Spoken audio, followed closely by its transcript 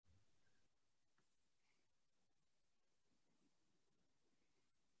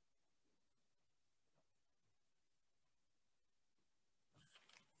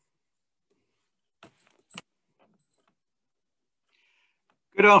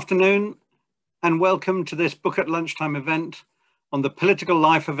Good afternoon and welcome to this Book at Lunchtime event on the political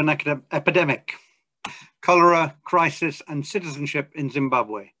life of an epidemic, cholera, crisis and citizenship in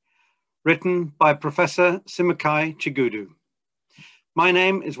Zimbabwe, written by Professor Simukai Chigudu. My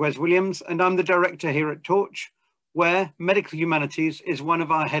name is Wes Williams and I'm the director here at Torch, where Medical Humanities is one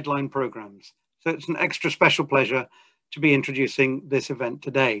of our headline programs. So it's an extra special pleasure to be introducing this event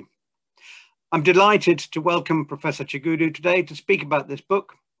today. I'm delighted to welcome Professor Chigudu today to speak about this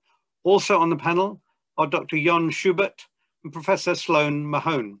book. Also on the panel are Dr. Jan Schubert and Professor Sloan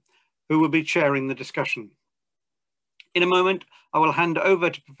Mahone, who will be chairing the discussion. In a moment, I will hand over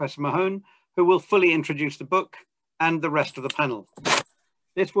to Professor Mahone, who will fully introduce the book and the rest of the panel.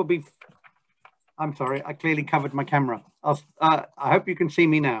 This will be, I'm sorry, I clearly covered my camera. I hope you can see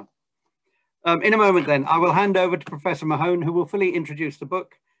me now. In a moment then, I will hand over to Professor Mahone, who will fully introduce the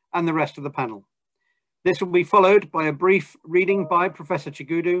book and the rest of the panel. This will be followed by a brief reading by Professor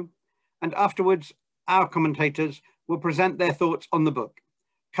Chigudu, and afterwards our commentators will present their thoughts on the book,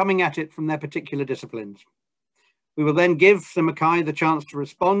 coming at it from their particular disciplines. We will then give Simukai the chance to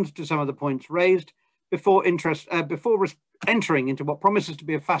respond to some of the points raised before entering into what promises to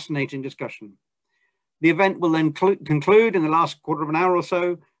be a fascinating discussion. The event will then conclude in the last quarter of an hour or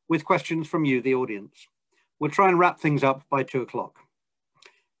so with questions from you, the audience. We'll try and wrap things up by 2 o'clock.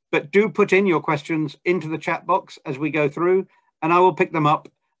 But do put in your questions into the chat box as we go through, and I will pick them up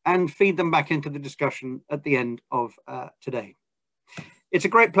and feed them back into the discussion at the end of today. It's a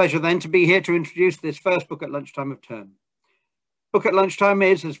great pleasure then to be here to introduce this first Book at Lunchtime of term. Book at Lunchtime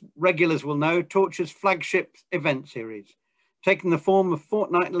is, as regulars will know, Torch's flagship event series, taking the form of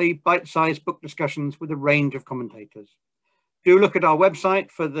fortnightly bite-sized book discussions with a range of commentators. Do look at our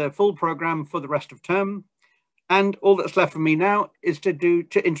website for the full programme for the rest of term. And all that's left for me now is to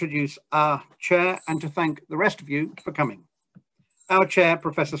introduce our chair and to thank the rest of you for coming. Our chair,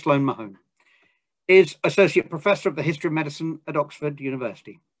 Professor Sloan Mahone, is Associate Professor of the History of Medicine at Oxford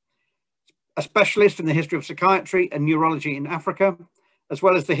University, a specialist in the history of psychiatry and neurology in Africa, as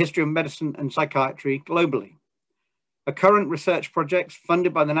well as the history of medicine and psychiatry globally. Her current research projects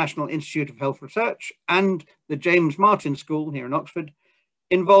funded by the National Institute of Health Research and the James Martin School here in Oxford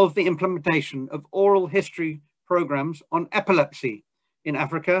involve the implementation of oral history programs on epilepsy in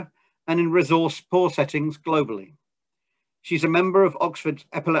Africa and in resource-poor settings globally. She's a member of Oxford's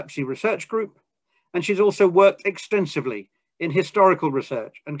Epilepsy Research Group, and she's also worked extensively in historical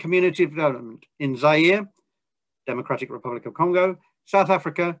research and community development in Zaire, Democratic Republic of Congo, South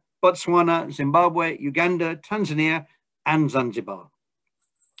Africa, Botswana, Zimbabwe, Uganda, Tanzania, and Zanzibar.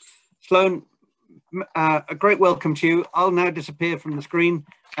 Sloan, a great welcome to you. I'll now disappear from the screen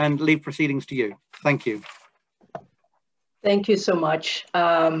and leave proceedings to you. Thank you. Thank you so much.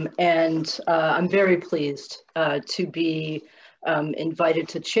 I'm very pleased to be invited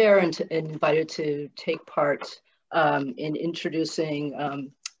to chair and invited to take part in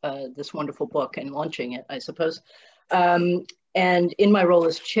introducing this wonderful book and launching it, I suppose. And in my role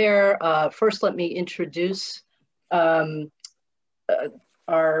as chair, first let me introduce both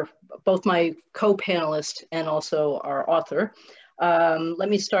my co-panelists and also our author. Let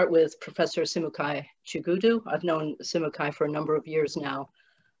me start with Professor Simukai Chigudu. I've known Simukai for a number of years now.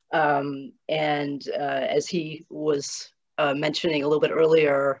 As he was mentioning a little bit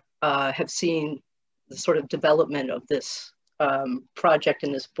earlier, have seen the sort of development of this project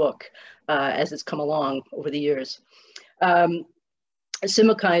in this book as it's come along over the years.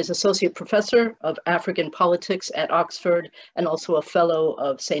 Simukai is Associate Professor of African Politics at Oxford and also a Fellow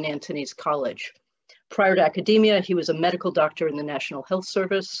of St. Anthony's College. Prior to academia, he was a medical doctor in the National Health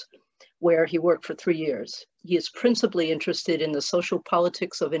Service, where he worked for 3 years. He is principally interested in the social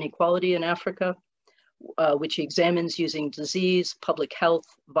politics of inequality in Africa, which he examines using disease, public health,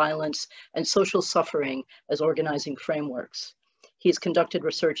 violence, and social suffering as organizing frameworks. He's conducted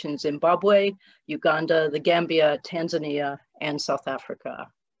research in Zimbabwe, Uganda, the Gambia, Tanzania, and South Africa.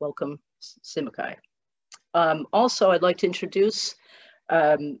 Welcome, Simukai. Also, I'd like to introduce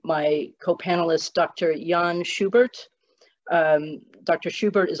my co-panelist, Dr. Jan Schubert. Dr.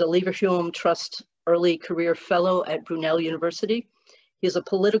 Schubert is a Leverhulme Trust Early Career Fellow at Brunel University. He is a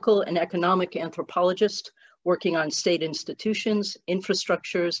political and economic anthropologist working on state institutions,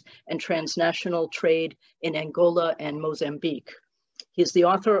 infrastructures, and transnational trade in Angola and Mozambique. He is the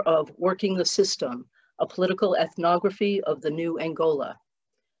author of Working the System, a political ethnography of the new Angola,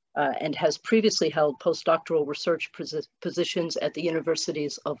 and has previously held postdoctoral research positions at the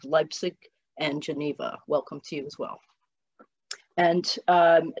universities of Leipzig and Geneva. Welcome to you as well. And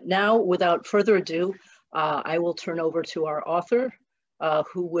now, without further ado, I will turn over to our author,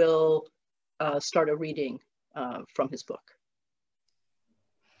 who will start a reading from his book.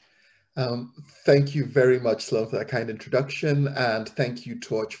 Thank you very much, Sloan, for that kind introduction, and thank you,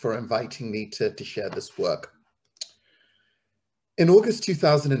 Torch, for inviting me to share this work. In August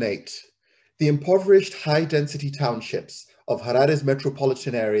 2008, the impoverished high-density townships of Harare's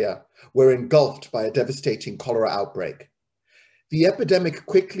metropolitan area were engulfed by a devastating cholera outbreak. The epidemic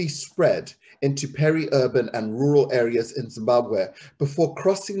quickly spread into peri-urban and rural areas in Zimbabwe before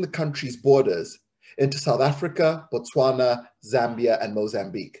crossing the country's borders into South Africa, Botswana, Zambia, and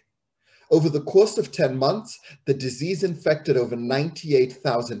Mozambique. Over the course of 10 months, the disease infected over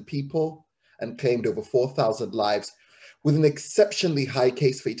 98,000 people and claimed over 4,000 lives, with an exceptionally high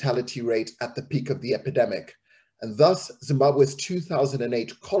case fatality rate at the peak of the epidemic. And thus, Zimbabwe's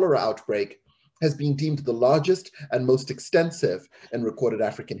 2008 cholera outbreak has been deemed the largest and most extensive in recorded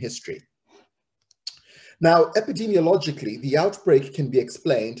African history. Now, epidemiologically, the outbreak can be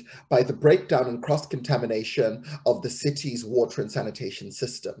explained by the breakdown and cross-contamination of the city's water and sanitation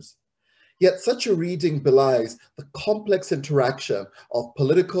systems. Yet such a reading belies the complex interaction of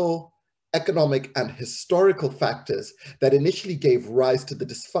political, economic, and historical factors that initially gave rise to the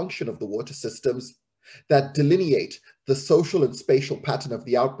dysfunction of the water systems, that delineate the social and spatial pattern of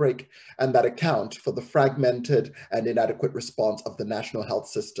the outbreak, and that account for the fragmented and inadequate response of the national health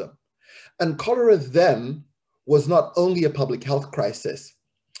system. And cholera then was not only a public health crisis,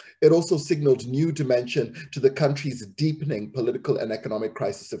 it also signaled new dimension to the country's deepening political and economic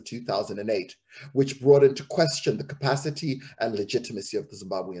crisis of 2008, which brought into question the capacity and legitimacy of the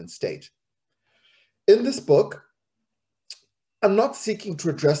Zimbabwean state. In this book, I'm not seeking to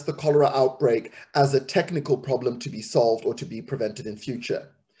address the cholera outbreak as a technical problem to be solved or to be prevented in future.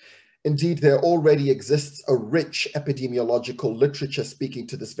 Indeed, there already exists a rich epidemiological literature speaking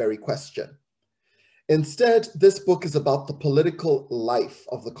to this very question. Instead, this book is about the political life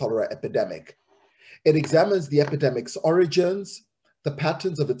of the cholera epidemic. It examines the epidemic's origins, the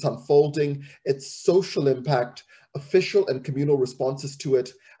patterns of its unfolding, its social impact, official and communal responses to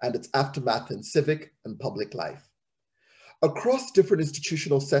it, and its aftermath in civic and public life. Across different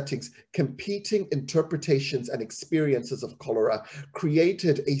institutional settings, competing interpretations and experiences of cholera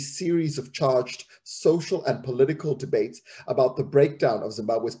created a series of charged social and political debates about the breakdown of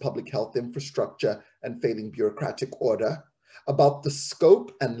Zimbabwe's public health infrastructure and failing bureaucratic order, about the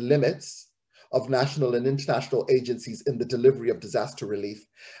scope and limits of national and international agencies in the delivery of disaster relief,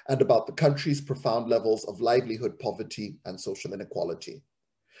 and about the country's profound levels of livelihood poverty and social inequality.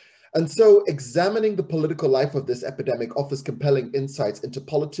 And so examining the political life of this epidemic offers compelling insights into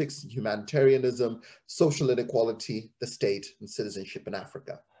politics, humanitarianism, social inequality, the state, and citizenship in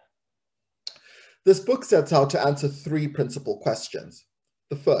Africa. This book sets out to answer three principal questions.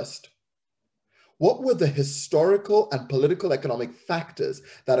 The first, what were the historical and political economic factors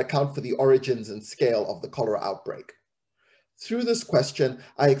that account for the origins and scale of the cholera outbreak? Through this question,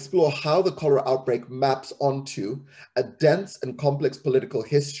 I explore how the cholera outbreak maps onto a dense and complex political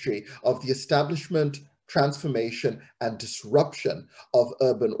history of the establishment, transformation, and disruption of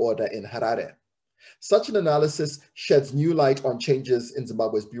urban order in Harare. Such an analysis sheds new light on changes in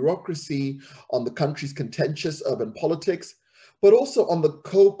Zimbabwe's bureaucracy, on the country's contentious urban politics, but also on the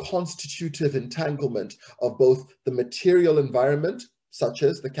co-constitutive entanglement of both the material environment, such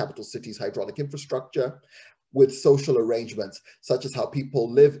as the capital city's hydraulic infrastructure, with social arrangements, such as how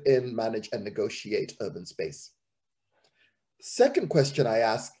people live in, manage, and negotiate urban space. Second question I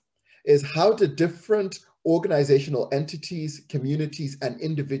ask is, how did different organizational entities, communities, and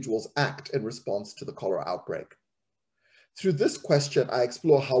individuals act in response to the cholera outbreak? Through this question, I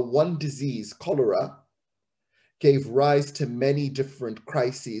explore how one disease, cholera, gave rise to many different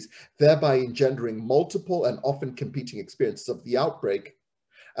crises, thereby engendering multiple and often competing experiences of the outbreak,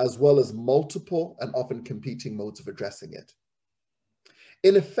 as well as multiple and often competing modes of addressing it.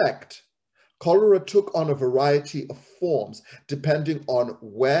 In effect, cholera took on a variety of forms depending on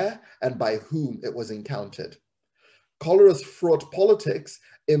where and by whom it was encountered. Cholera's fraught politics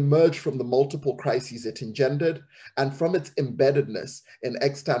emerged from the multiple crises it engendered and from its embeddedness in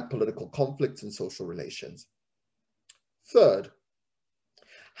extant political conflicts and social relations. Third,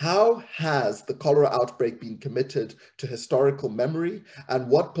 how has the cholera outbreak been committed to historical memory, and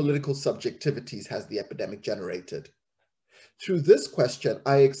what political subjectivities has the epidemic generated? Through this question,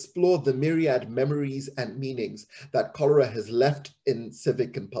 I explore the myriad memories and meanings that cholera has left in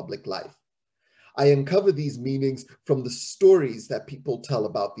civic and public life. I uncover these meanings from the stories that people tell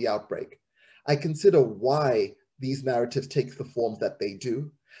about the outbreak. I consider why these narratives take the forms that they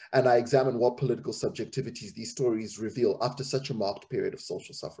do, and I examine what political subjectivities these stories reveal after such a marked period of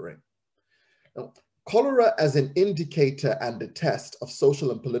social suffering. Now, Cholera as an indicator and a test of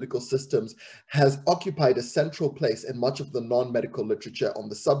social and political systems has occupied a central place in much of the non-medical literature on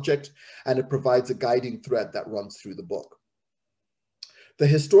the subject, and it provides a guiding thread that runs through the book. The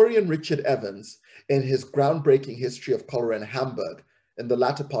historian Richard Evans, in his groundbreaking history of cholera in Hamburg in the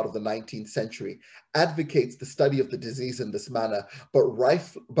latter part of the 19th century, advocates the study of the disease in this manner, but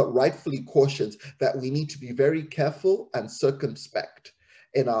rightfully cautions that we need to be very careful and circumspect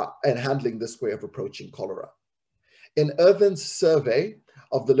in handling this way of approaching cholera. In Evans' survey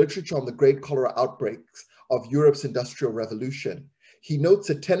of the literature on the great cholera outbreaks of Europe's Industrial Revolution, he notes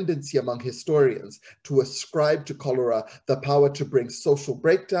a tendency among historians to ascribe to cholera the power to bring social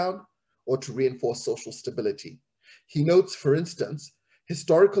breakdown or to reinforce social stability. He notes, for instance,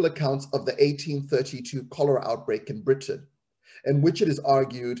 historical accounts of the 1832 cholera outbreak in Britain, in which it is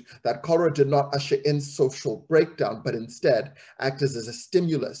argued that cholera did not usher in social breakdown, but instead acted as a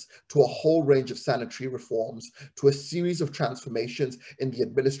stimulus to a whole range of sanitary reforms, to a series of transformations in the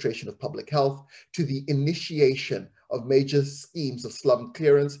administration of public health, to the initiation of major schemes of slum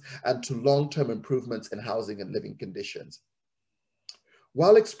clearance, and to long-term improvements in housing and living conditions.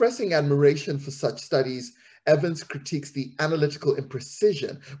 While expressing admiration for such studies, Evans critiques the analytical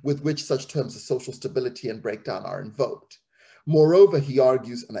imprecision with which such terms as social stability and breakdown are invoked. Moreover, he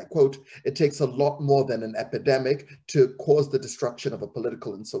argues, and I quote, "It takes a lot more than an epidemic to cause the destruction of a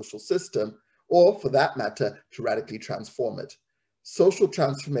political and social system, or for that matter, to radically transform it. Social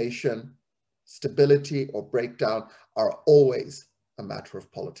transformation, stability, or breakdown are always a matter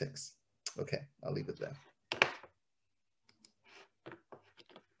of politics." Okay, I'll leave it there.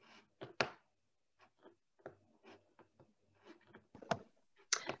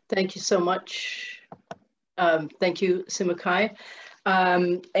 Thank you so much. Thank you, Simukay.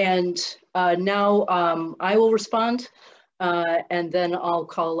 Now I will respond, and then I'll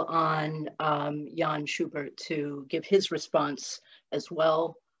call on Jan Schubert to give his response as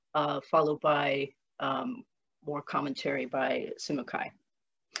well, followed by more commentary by Simukay.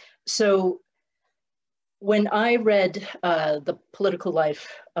 So when I read The Political Life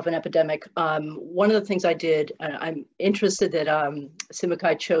of an Epidemic, one of the things I did, I'm interested that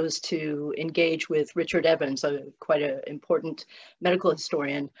Simukay chose to engage with Richard Evans, quite an important medical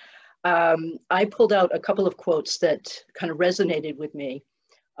historian. I pulled out a couple of quotes that kind of resonated with me.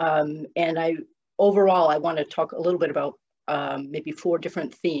 Overall, I want to talk a little bit about maybe 4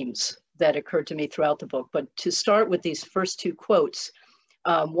 different themes that occurred to me throughout the book. But to start with these first 2 quotes,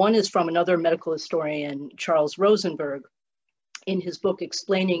 one is from another medical historian, Charles Rosenberg, in his book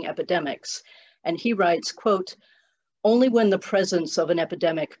Explaining Epidemics. And he writes, quote, "Only when the presence of an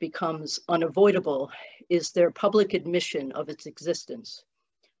epidemic becomes unavoidable is there public admission of its existence.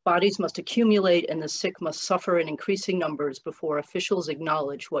 Bodies must accumulate and the sick must suffer in increasing numbers before officials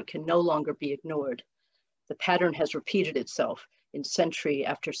acknowledge what can no longer be ignored. The pattern has repeated itself in century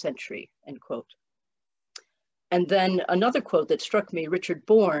after century," end quote. And then another quote that struck me, Richard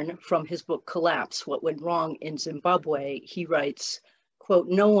Bourne, from his book Collapse, What Went Wrong in Zimbabwe, he writes, quote,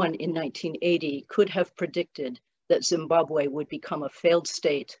 "No one in 1980 could have predicted that Zimbabwe would become a failed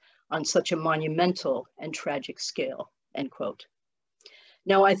state on such a monumental and tragic scale," end quote.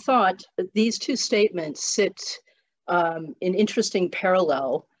 Now, I thought these 2 statements sit in interesting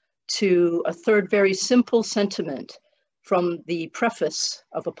parallel to a third very simple sentiment from the preface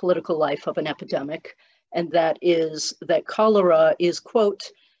of A Political Life of an Epidemic, and that is that cholera is,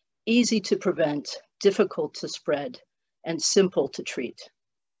 quote, "easy to prevent, difficult to spread, and simple to treat,"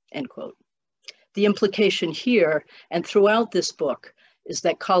 end quote. The implication here and throughout this book is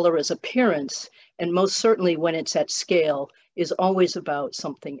that cholera's appearance, and most certainly when it's at scale, is always about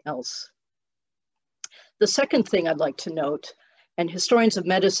something else. The second thing I'd like to note, and historians of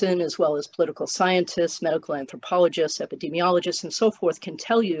medicine, as well as political scientists, medical anthropologists, epidemiologists, and so forth can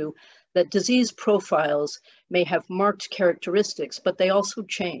tell you that disease profiles may have marked characteristics, but they also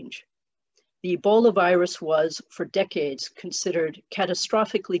change. The Ebola virus was, for decades, considered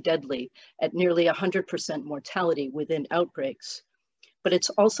catastrophically deadly at nearly 100% mortality within outbreaks. But it's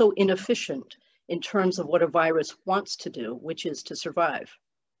also inefficient in terms of what a virus wants to do, which is to survive.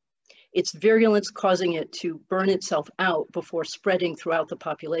 Its virulence causing it to burn itself out before spreading throughout the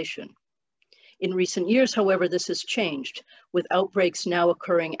population. In recent years, however, this has changed, with outbreaks now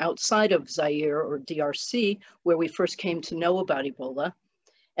occurring outside of Zaire or DRC, where we first came to know about Ebola,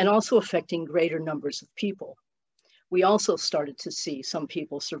 and also affecting greater numbers of people. We also started to see some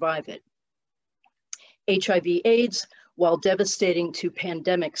people survive it. HIV/AIDS, while devastating to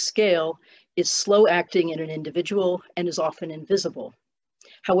pandemic scale, is slow acting in an individual and is often invisible.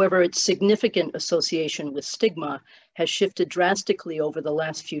 However, its significant association with stigma has shifted drastically over the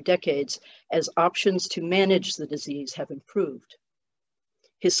last few decades as options to manage the disease have improved.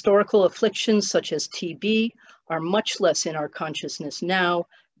 Historical afflictions such as TB are much less in our consciousness now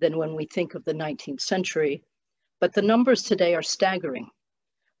than when we think of the 19th century, but the numbers today are staggering.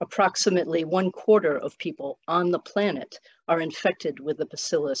 Approximately 1/4 of people on the planet are infected with the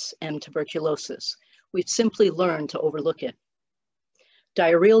bacillus M. tuberculosis. We've simply learned to overlook it.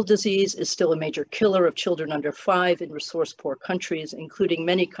 Diarrheal disease is still a major killer of children under 5 in resource-poor countries, including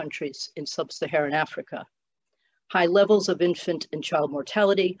many countries in sub-Saharan Africa. High levels of infant and child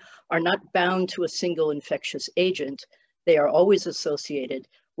mortality are not bound to a single infectious agent. They are always associated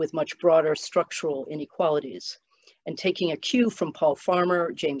with much broader structural inequalities. And taking a cue from Paul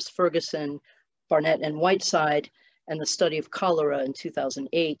Farmer, James Ferguson, Barnett and Whiteside, and the study of cholera in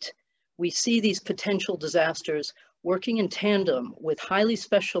 2008, we see these potential disasters working in tandem with highly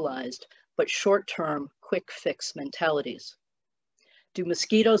specialized but short-term quick fix mentalities. Do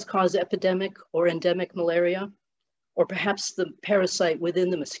mosquitoes cause epidemic or endemic malaria? Or perhaps the parasite within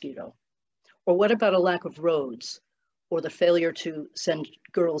the mosquito? Or what about a lack of roads or the failure to send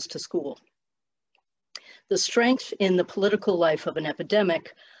girls to school? The strength in the political life of an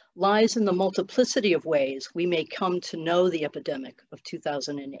epidemic lies in the multiplicity of ways we may come to know the epidemic of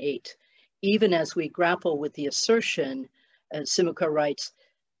 2008, even as we grapple with the assertion, as Simuka writes,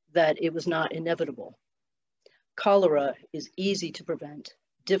 that it was not inevitable. Cholera is easy to prevent,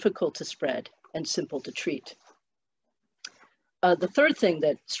 difficult to spread, and simple to treat. The third thing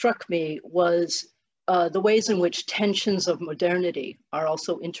that struck me was the ways in which tensions of modernity are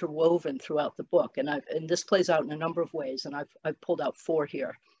also interwoven throughout the book. And this plays out in a number of ways, and I've pulled out 4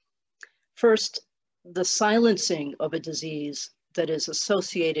 here. First, the silencing of a disease that is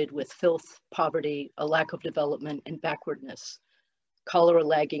associated with filth, poverty, a lack of development, and backwardness. Cholera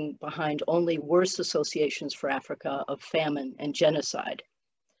lagging behind only worse associations for Africa of famine and genocide.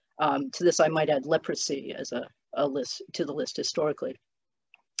 To this, I might add leprosy as a list to the list historically.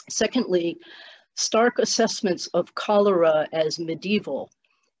 Secondly, stark assessments of cholera as medieval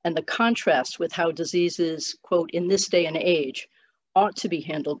and the contrast with how diseases, quote, in this day and age ought to be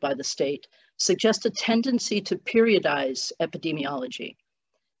handled by the state suggest a tendency to periodize epidemiology.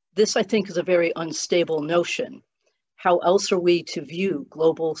 This, I think, is a very unstable notion. How else are we to view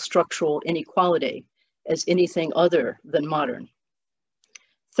global structural inequality as anything other than modern?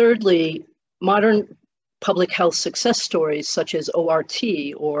 Thirdly, modern public health success stories such as ORT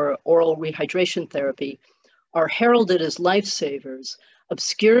or oral rehydration therapy are heralded as lifesavers,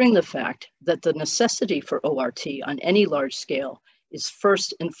 obscuring the fact that the necessity for ORT on any large scale is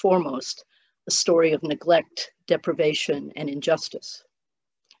first and foremost a story of neglect, deprivation, and injustice.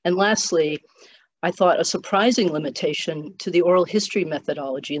 And lastly, I thought a surprising limitation to the oral history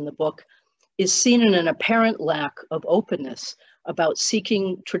methodology in the book is seen in an apparent lack of openness about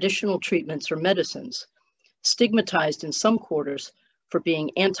seeking traditional treatments or medicines, stigmatized in some quarters for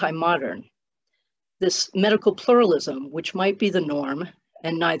being anti-modern. This medical pluralism, which might be the norm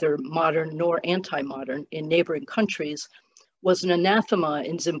and neither modern nor anti-modern in neighboring countries, was an anathema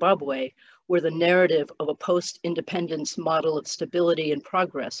in Zimbabwe, where the narrative of a post-independence model of stability and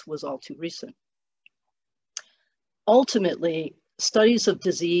progress was all too recent. Ultimately, studies of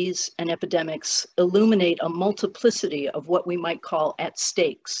disease and epidemics illuminate a multiplicity of what we might call at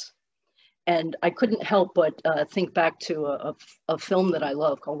stakes. And I couldn't help but think back to a film that I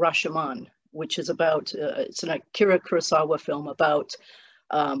love called Rashomon, which is about, it's an Akira Kurosawa film about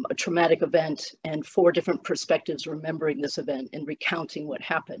a traumatic event and 4 different perspectives remembering this event and recounting what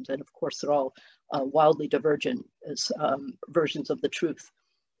happened. And of course, they're all wildly divergent as versions of the truth.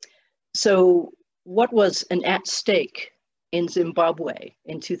 So what was an at stake in Zimbabwe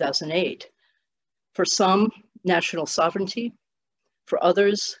in 2008? For some, national sovereignty. For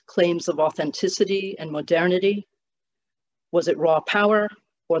others, claims of authenticity and modernity. Was it raw power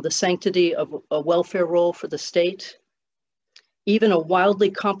or the sanctity of a welfare role for the state? Even a wildly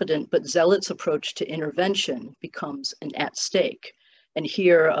competent but zealot's approach to intervention becomes an at stake. And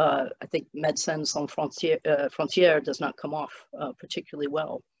here, I think Médecins Sans Frontières does not come off particularly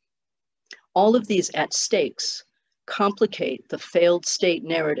well. All of these at stakes complicate the failed state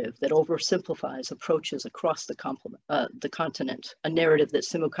narrative that oversimplifies approaches across the continent, a narrative that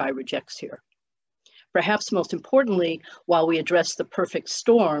Simukai rejects here. Perhaps most importantly, while we address the perfect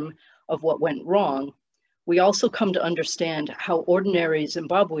storm of what went wrong, we also come to understand how ordinary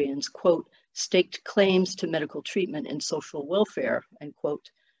Zimbabweans, quote, staked claims to medical treatment and social welfare, end quote,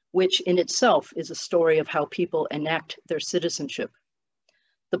 which in itself is a story of how people enact their citizenship.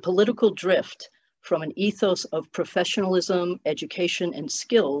 The political drift from an ethos of professionalism, education, and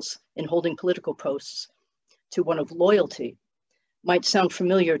skills in holding political posts to one of loyalty might sound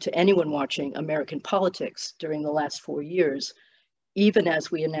familiar to anyone watching American politics during the last 4 years, even as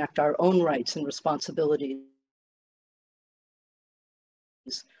we enact our own rights and responsibilities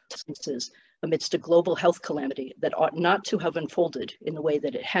amidst a global health calamity that ought not to have unfolded in the way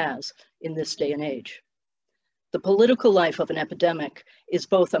that it has in this day and age. The political life of an epidemic is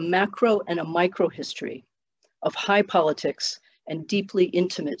both a macro and a micro history of high politics and deeply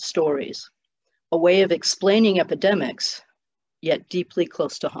intimate stories, a way of explaining epidemics, yet deeply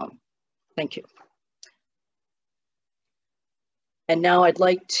close to home. Thank you. And now I'd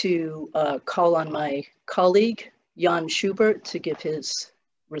like to call on my colleague, Jan Schubert, to give his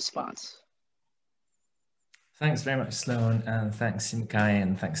response. Thanks very much, Sloan, and thanks, Simkai,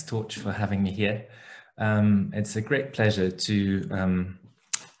 and thanks, Torch, for having me here. It's a great pleasure to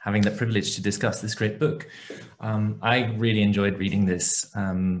having the privilege to discuss this great book. I really enjoyed reading this.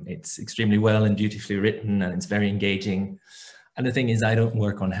 It's extremely well and beautifully written, and it's very engaging. And the thing is, I don't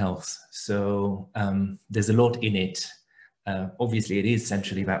work on health, so there's a lot in it. Obviously, it is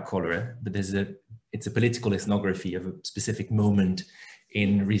centrally about cholera, but it's a political ethnography of a specific moment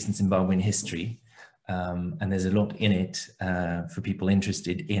in recent Zimbabwean history. And there's a lot in it for people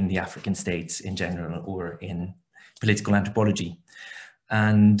interested in the African states in general or in political anthropology.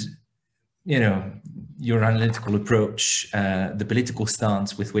 And, you know, your analytical approach, the political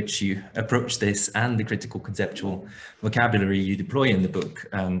stance with which you approach this and the critical conceptual vocabulary you deploy in the book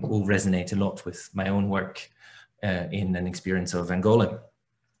all resonate a lot with my own work in an experience of Angola.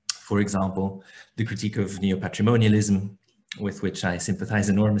 For example, the critique of neo-patrimonialism, with which I sympathize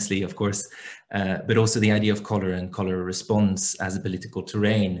enormously, of course, but also the idea of cholera and cholera response as a political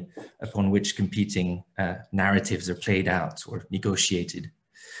terrain upon which competing narratives are played out or negotiated.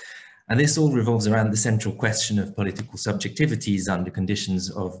 And this all revolves around the central question of political subjectivities under conditions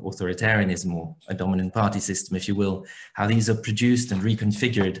of authoritarianism, or a dominant party system, if you will, how these are produced and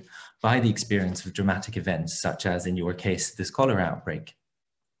reconfigured by the experience of dramatic events, such as in your case, this cholera outbreak.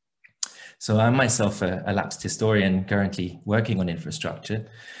 So I'm myself a lapsed historian currently working on infrastructure,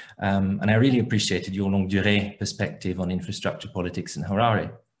 and I really appreciated your longue durée perspective on infrastructure politics in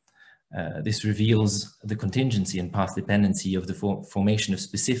Harare. This reveals the contingency and path dependency of the formation of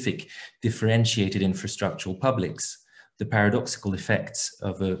specific differentiated infrastructural publics, the paradoxical effects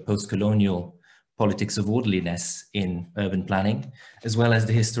of a post-colonial politics of orderliness in urban planning, as well as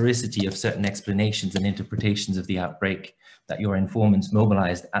the historicity of certain explanations and interpretations of the outbreak that your informants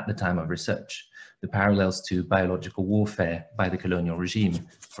mobilized at the time of research, the parallels to biological warfare by the colonial regime,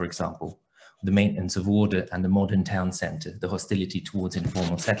 for example, the maintenance of order and the modern town center, the hostility towards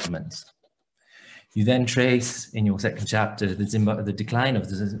informal settlements. You then trace in your second chapter the decline of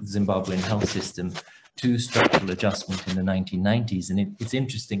the Zimbabwean health system to structural adjustment in the 1990s. And it's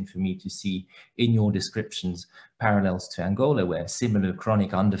interesting for me to see in your descriptions parallels to Angola, where similar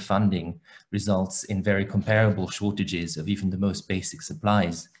chronic underfunding results in very comparable shortages of even the most basic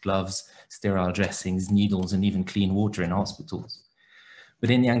supplies, gloves, sterile dressings, needles, and even clean water in hospitals.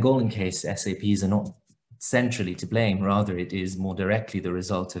 But in the Angolan case, SAPs are not centrally to blame, rather it is more directly the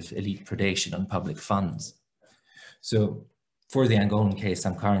result of elite predation on public funds. So for the Angolan case,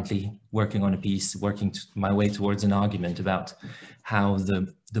 I'm currently working on a piece, working my way towards an argument about how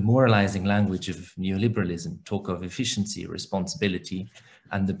the moralizing language of neoliberalism, talk of efficiency, responsibility,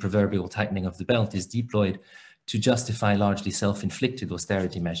 and the proverbial tightening of the belt is deployed to justify largely self-inflicted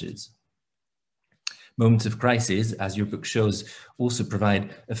austerity measures. Moments of crisis, as your book shows, also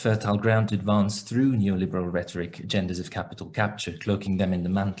provide a fertile ground to advance through neoliberal rhetoric agendas of capital capture, cloaking them in the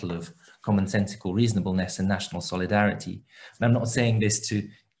mantle of commonsensical reasonableness and national solidarity. And I'm not saying this to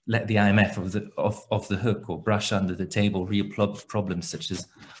let the IMF off the hook or brush under the table real problems such as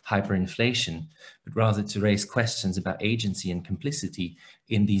hyperinflation, but rather to raise questions about agency and complicity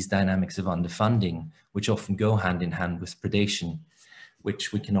in these dynamics of underfunding, which often go hand in hand with predation,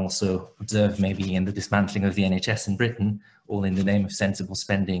 which we can also observe maybe in the dismantling of the NHS in Britain, all in the name of sensible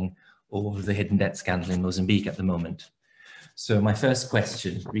spending, or the hidden debt scandal in Mozambique at the moment. So my first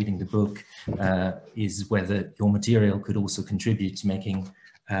question, reading the book, is whether your material could also contribute to making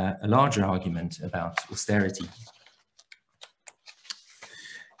a larger argument about austerity.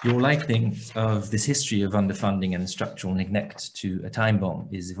 Your liking of this history of underfunding and structural neglect to a time bomb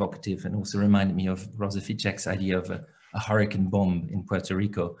is evocative, and also reminded me of Rosa Ficek's idea of a hurricane bomb in Puerto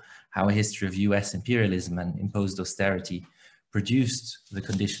Rico, how a history of US imperialism and imposed austerity produced the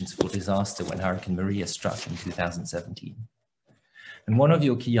conditions for disaster when Hurricane Maria struck in 2017. And one of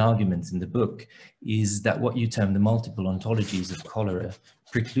your key arguments in the book is that what you term the multiple ontologies of cholera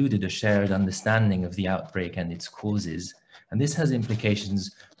precluded a shared understanding of the outbreak and its causes. And this has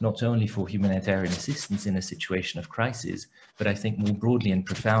implications not only for humanitarian assistance in a situation of crisis, but I think more broadly and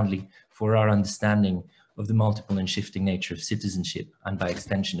profoundly for our understanding of the multiple and shifting nature of citizenship, and by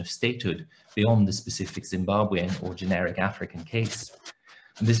extension of statehood, beyond the specific Zimbabwean or generic African case.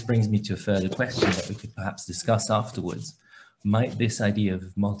 And this brings me to a further question that we could perhaps discuss afterwards. Might this idea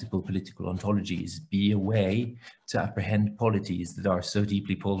of multiple political ontologies be a way to apprehend polities that are so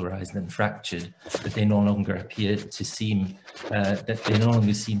deeply polarized and fractured that they no longer appear to seem,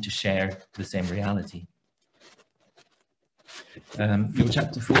 seem to share the same reality? Your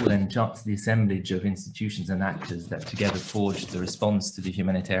chapter 4 then charts the assemblage of institutions and actors that together forged the response to the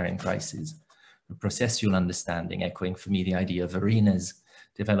humanitarian crisis, a processual understanding echoing for me the idea of arenas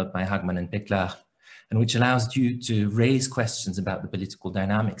developed by Hagman and Peklar, and which allows you to raise questions about the political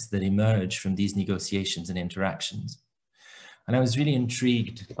dynamics that emerge from these negotiations and interactions. And I was really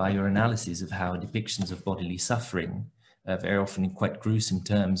intrigued by your analysis of how depictions of bodily suffering, very often in quite gruesome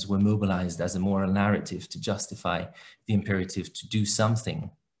terms, were mobilized as a moral narrative to justify the imperative to do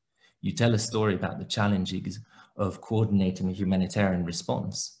something. You tell a story about the challenges of coordinating a humanitarian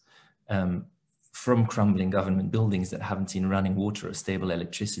response from crumbling government buildings that haven't seen running water or stable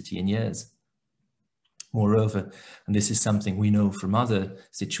electricity in years. Moreover, and this is something we know from other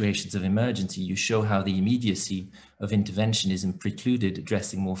situations of emergency, you show how the immediacy of interventionism precluded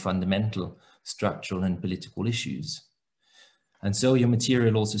addressing more fundamental structural and political issues. And so your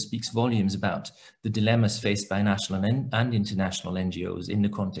material also speaks volumes about the dilemmas faced by national and international NGOs in the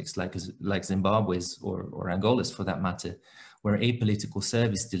context like Zimbabwe's or Angola's for that matter, where apolitical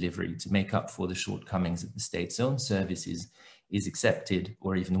service delivery to make up for the shortcomings of the state's own services is accepted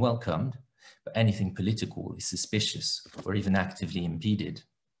or even welcomed, but anything political is suspicious or even actively impeded.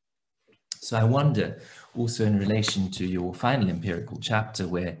 So I wonder, also in relation to your final empirical chapter,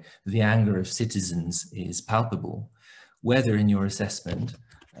 where the anger of citizens is palpable, whether in your assessment,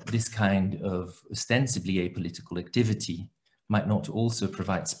 this kind of ostensibly apolitical activity might not also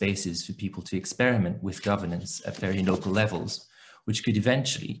provide spaces for people to experiment with governance at very local levels, which could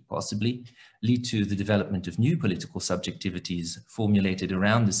eventually, possibly, lead to the development of new political subjectivities formulated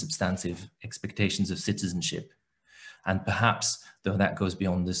around the substantive expectations of citizenship. And perhaps, though that goes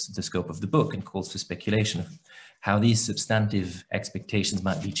beyond the scope of the book and calls for speculation of how these substantive expectations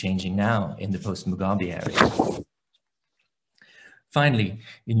might be changing now in the post-Mugabe era. Finally,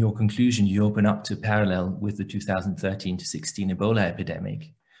 in your conclusion, you open up to a parallel with the 2013 to 16 Ebola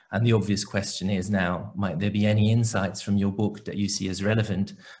epidemic. And the obvious question is now, might there be any insights from your book that you see as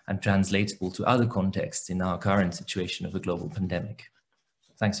relevant and translatable to other contexts in our current situation of a global pandemic?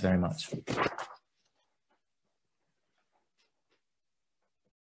 Thanks very much.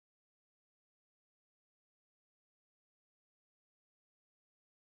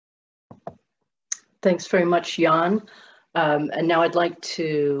 Thanks very much, Jan. And now I'd like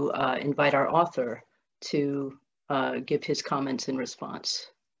to invite our author to give his comments in response.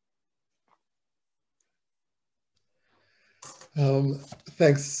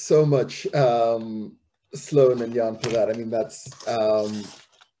 Thanks so much, Sloan and Jan, for that. I mean, that's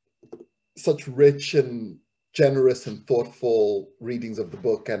such rich and generous and thoughtful readings of the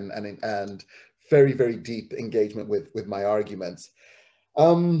book, and very, very deep engagement with my arguments.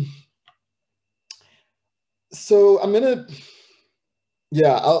 So I'm gonna,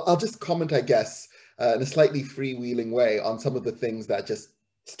 I'll just comment, I guess, in a slightly freewheeling way on some of the things that just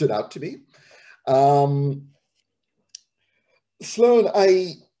stood out to me. Sloan,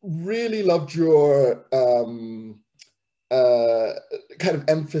 I really loved your kind of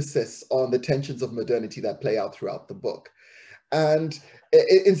emphasis on the tensions of modernity that play out throughout the book. And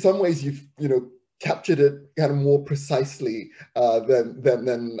in some ways, you've captured it kind of more precisely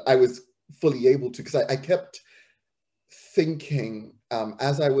than I was fully able to, because I kept thinking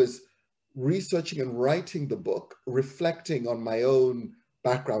as I was researching and writing the book, reflecting on my own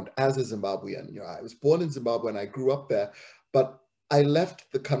background as a Zimbabwean. I was born in Zimbabwe and I grew up there, but I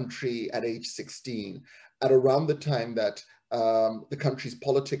left the country at age 16 at around the time that the country's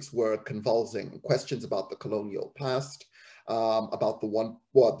politics were convulsing. Questions about the colonial past, about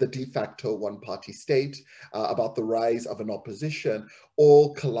the de facto one-party state, about the rise of an opposition,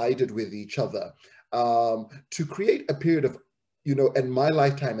 all collided with each other to create a period of, in my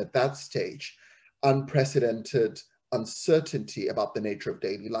lifetime at that stage, unprecedented uncertainty about the nature of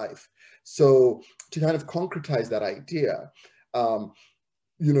daily life. So to kind of concretize that idea,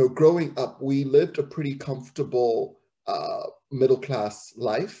 growing up, we lived a pretty comfortable middle-class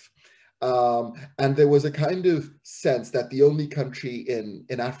life. And there was a kind of sense that the only country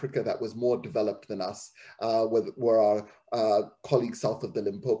in Africa that was more developed than us were our colleagues south of the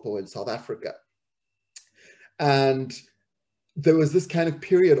Limpopo in South Africa. And there was this kind of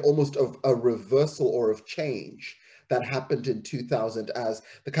period almost of a reversal or of change that happened in 2000 as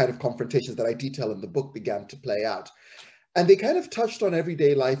the kind of confrontations that I detail in the book began to play out. And they kind of touched on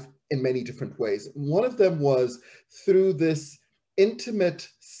everyday life in many different ways. One of them was through this intimate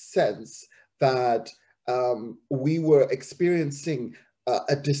sense that we were experiencing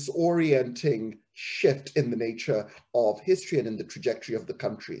a disorienting shift in the nature of history and in the trajectory of the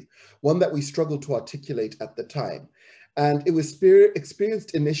country, one that we struggled to articulate at the time. And it was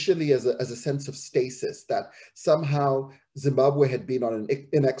experienced initially as a sense of stasis, that somehow Zimbabwe had been on an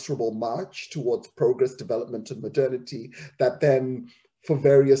inexorable march towards progress, development, and modernity, that then, for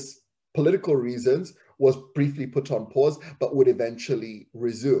various political reasons, was briefly put on pause, but would eventually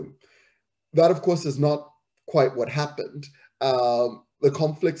resume. That, of course, is not quite what happened. The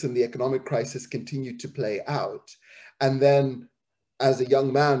conflicts and the economic crisis continued to play out. And then, as a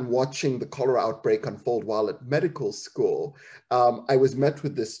young man watching the cholera outbreak unfold while at medical school, I was met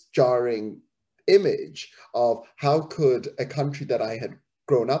with this jarring image of how could a country that I had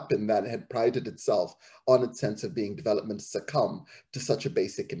grown up in, that had prided itself on its sense of being development, succumb to such a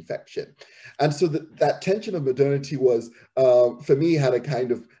basic infection. And so that tension of modernity was, for me, had a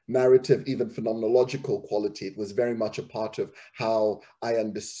kind of narrative, even phenomenological quality. It was very much a part of how I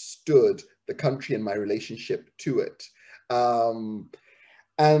understood the country and my relationship to it.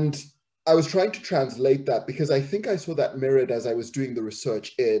 And I was trying to translate that because I think I saw that mirrored as I was doing the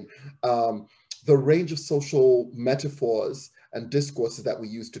research in the range of social metaphors and discourses that we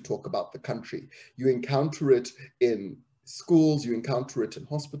use to talk about the country. You encounter it in schools, you encounter it in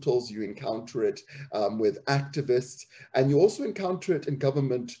hospitals, you encounter it with activists, and you also encounter it in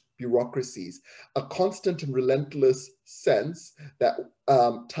government bureaucracies, a constant and relentless sense that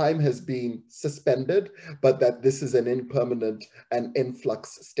time has been suspended, but that this is an impermanent and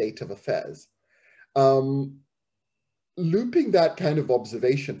influx state of affairs. Looping that kind of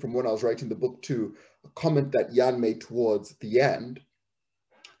observation from when I was writing the book to a comment that Jan made towards the end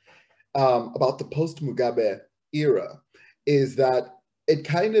about the post-Mugabe era, is that it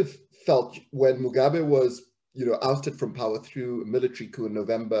kind of felt when Mugabe was, ousted from power through a military coup in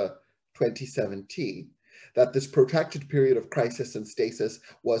November 2017, that this protracted period of crisis and stasis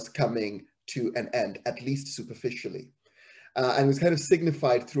was coming to an end, at least superficially. And it was kind of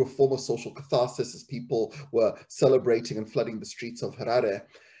signified through a form of social catharsis as people were celebrating and flooding the streets of Harare.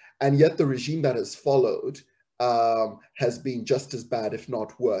 And yet the regime that has followed has been just as bad, if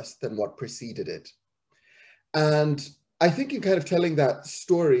not worse, than what preceded it. And I think in kind of telling that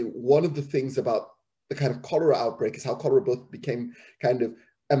story, one of the things about the kind of cholera outbreak is how cholera both became kind of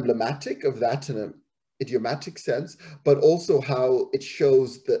emblematic of that in an idiomatic sense, but also how it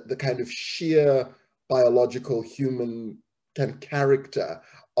shows the kind of sheer biological human kind of character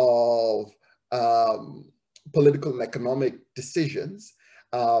of political and economic decisions,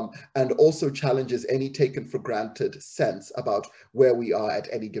 and also challenges any taken for granted sense about where we are at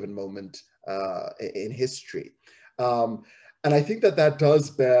any given moment in history. And I think that does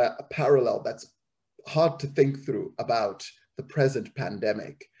bear a parallel that's hard to think through about the present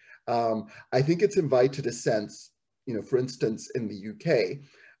pandemic. I think it's invited a sense, for instance, in the UK,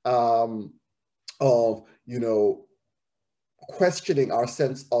 of, questioning our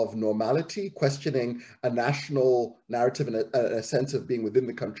sense of normality, questioning a national narrative and a sense of being within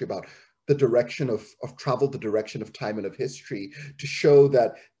the country about the direction of travel, the direction of time and of history, to show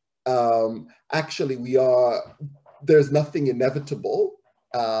that actually there's nothing inevitable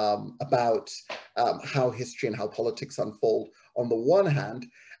about how history and how politics unfold on the one hand,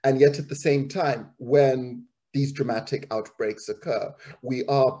 and yet at the same time, when these dramatic outbreaks occur, we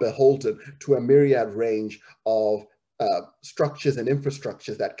are beholden to a myriad range of structures and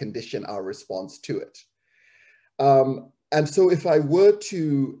infrastructures that condition our response to it. And so if I were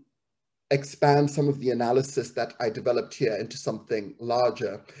to expand some of the analysis that I developed here into something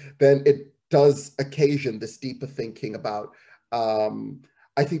larger, then it does occasion this deeper thinking about,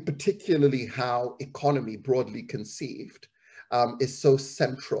 I think, particularly how economy, broadly conceived, is so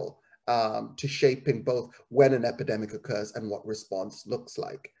central to shaping both when an epidemic occurs and what response looks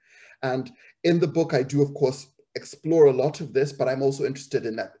like. And in the book, I do, of course, explore a lot of this, but I'm also interested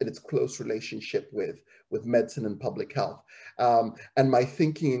in its close relationship with medicine and public health. And my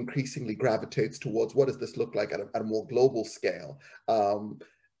thinking increasingly gravitates towards what does this look like at a more global scale,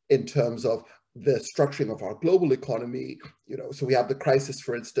 in terms of the structuring of our global economy. So we have the crisis,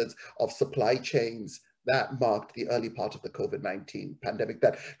 for instance, of supply chains that marked the early part of the COVID-19 pandemic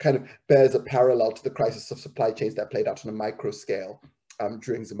that kind of bears a parallel to the crisis of supply chains that played out on a micro scale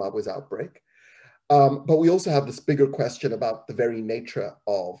during Zimbabwe's outbreak. But we also have this bigger question about the very nature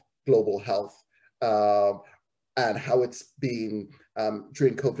of global health and how it's been,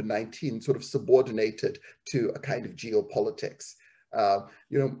 during COVID-19, sort of subordinated to a kind of geopolitics,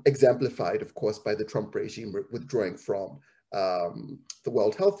 exemplified, of course, by the Trump regime withdrawing from the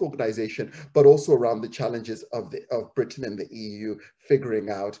World Health Organization, but also around the challenges of Britain and the EU figuring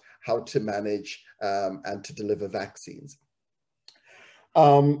out how to manage and to deliver vaccines.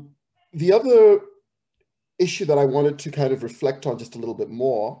 The other issue that I wanted to kind of reflect on just a little bit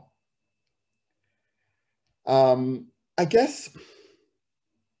more, I guess,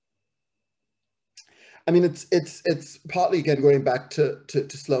 I mean, it's partly, again, going back to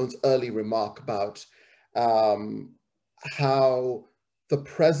Sloane's early remark about how the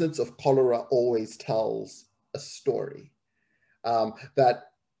presence of cholera always tells a story,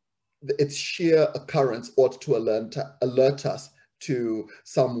 that its sheer occurrence ought to alert us to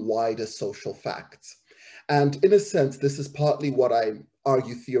some wider social facts. And in a sense, this is partly what I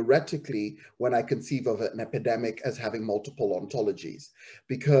argue theoretically when I conceive of an epidemic as having multiple ontologies,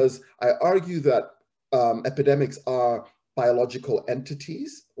 because I argue that epidemics are biological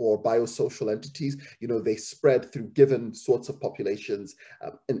entities or biosocial entities. They spread through given sorts of populations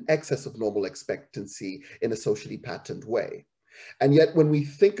in excess of normal expectancy in a socially patterned way. And yet when we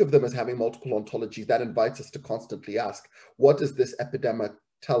think of them as having multiple ontologies, that invites us to constantly ask, what does this epidemic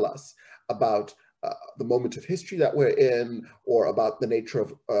tell us about the moment of history that we're in, or about the nature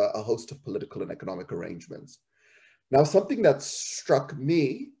of a host of political and economic arrangements? Now, something that struck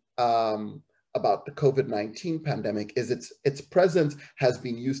me about the COVID-19 pandemic is its presence has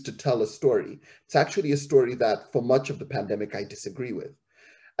been used to tell a story. It's actually a story that for much of the pandemic I disagree with.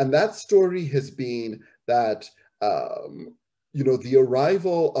 And that story has been that the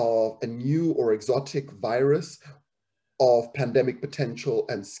arrival of a new or exotic virus of pandemic potential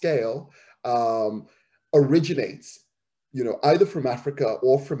and scale originates, either from Africa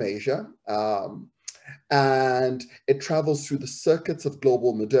or from Asia, and it travels through the circuits of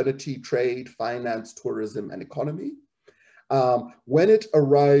global modernity, trade, finance, tourism, and economy. When it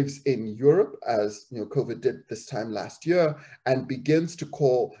arrives in Europe, as COVID did this time last year, and begins to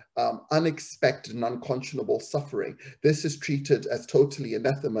call unexpected and unconscionable suffering, this is treated as totally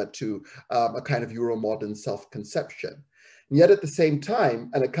anathema to a kind of Euromodern self-conception. And yet at the same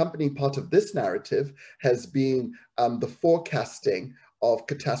time, an accompanying part of this narrative has been the forecasting of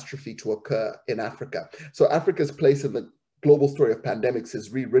catastrophe to occur in Africa. So Africa's place in the global story of pandemics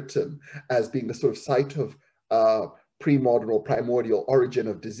is rewritten as being the sort of site of pre-modern or primordial origin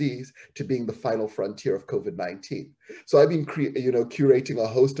of disease to being the final frontier of COVID-19. So I've been curating a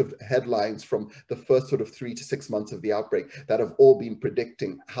host of headlines from the first sort of 3 to 6 months of the outbreak that have all been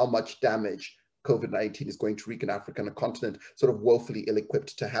predicting how much damage COVID-19 is going to wreak in Africa, and a continent sort of woefully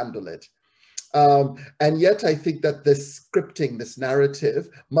ill-equipped to handle it. And yet I think that this scripting, this narrative,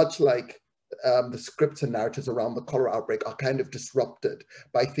 much like the scripts and narratives around the cholera outbreak, are kind of disrupted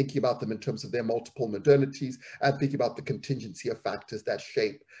by thinking about them in terms of their multiple modernities and thinking about the contingency of factors that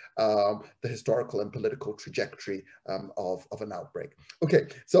shape the historical and political trajectory of an outbreak. Okay,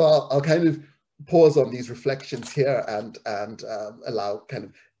 so I'll kind of pause on these reflections here and allow kind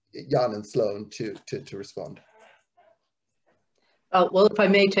of Jan and Sloane to respond. Well, if I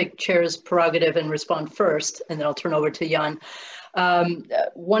may take chair's prerogative and respond first, and then I'll turn over to Jan.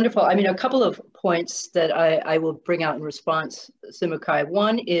 Wonderful. I mean, a couple of points that I will bring out in response, Simukai.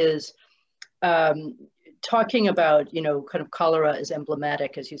 One is talking about, kind of cholera is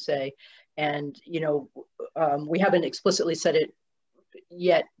emblematic, as you say, and, we haven't explicitly said it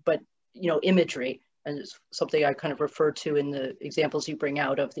yet, but, imagery. And it's something I kind of refer to in the examples you bring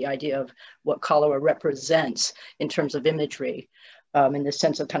out of the idea of what cholera represents in terms of imagery, in the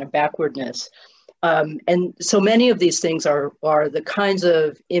sense of kind of backwardness. And so many of these things are the kinds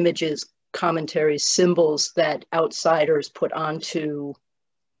of images, commentaries, symbols that outsiders put onto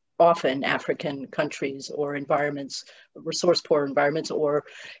often African countries or environments, resource-poor environments, or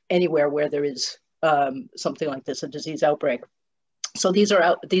anywhere where there is something like this, a disease outbreak. So these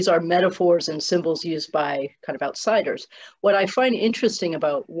are metaphors and symbols used by kind of outsiders. What I find interesting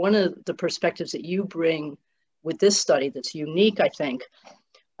about one of the perspectives that you bring with this study that's unique, I think,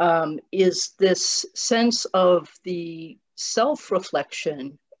 is this sense of the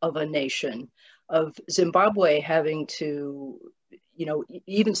self-reflection of a nation, of Zimbabwe having to,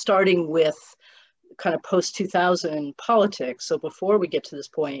 even starting with kind of post-2000 politics. So before we get to this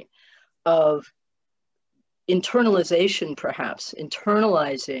point of internalization, perhaps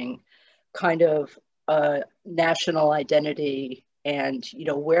internalizing kind of national identity and,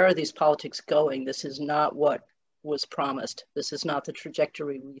 where are these politics going? This is not what was promised. This is not the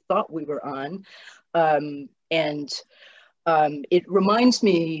trajectory we thought we were on. It reminds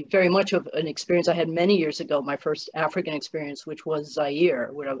me very much of an experience I had many years ago, my first African experience, which was Zaire,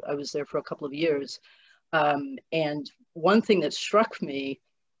 where I was there for a couple of years. And one thing that struck me,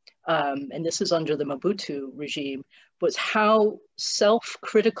 and this is under the Mobutu regime, was how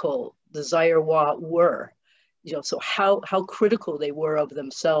self-critical the Zairewa were. So how critical they were of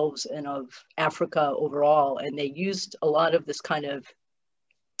themselves and of Africa overall. And they used a lot of this kind of,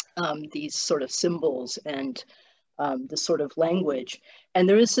 these sort of symbols and this sort of language. And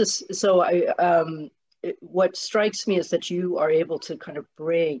there is this, so what strikes me is that you are able to kind of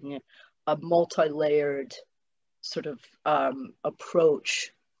bring a multi-layered sort of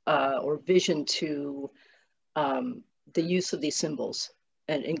approach or vision to the use of these symbols,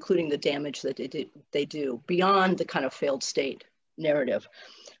 and including the damage that they do beyond the kind of failed state narrative.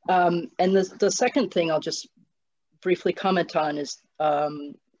 And the second thing I'll just briefly comment on is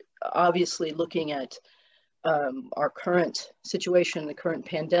obviously looking at our current situation, the current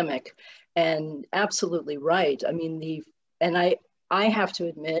pandemic, and absolutely right. I mean, I have to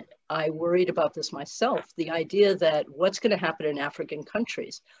admit, I worried about this myself, the idea that what's going to happen in African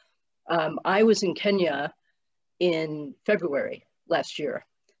countries. I was in Kenya in February last year.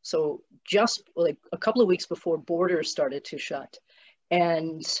 So just like a couple of weeks before borders started to shut.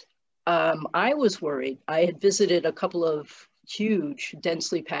 And I was worried. I had visited a couple of huge,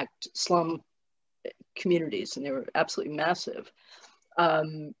 densely packed slum communities, and they were absolutely massive.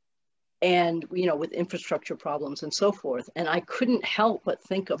 And, with infrastructure problems and so forth. And I couldn't help but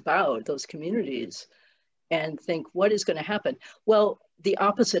think about those communities and think, what is going to happen? Well, the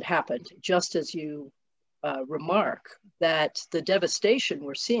opposite happened, just as you remark, that the devastation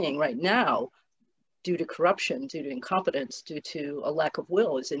we're seeing right now due to corruption, due to incompetence, due to a lack of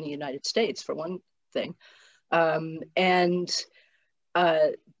will is in the United States, for one thing.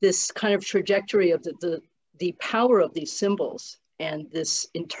 This kind of trajectory of the power of these symbols and this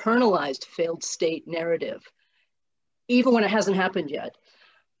internalized failed state narrative, even when it hasn't happened yet,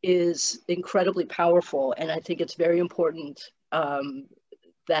 is incredibly powerful. And I think it's very important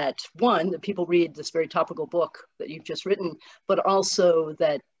that people read this very topical book that you've just written, but also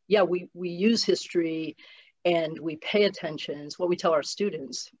that, yeah, we use history and we pay attention. It's what we tell our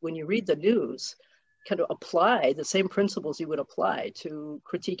students. When you read the news, kind of apply the same principles you would apply to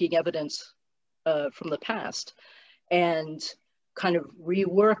critiquing evidence from the past, and kind of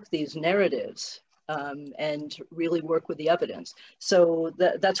rework these narratives and really work with the evidence. So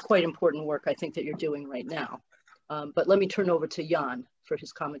that's quite important work, I think, that you're doing right now. But let me turn over to Jan for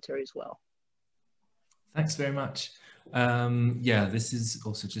his commentary as well. Thanks very much. Yeah, this is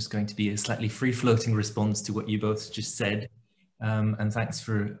also just going to be a slightly free-floating response to what you both just said. And thanks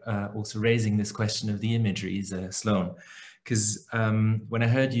for also raising this question of the imageries, Sloan, because when I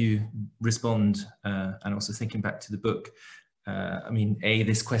heard you respond and also thinking back to the book, I mean,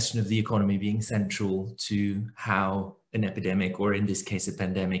 this question of the economy being central to how an epidemic, or in this case, a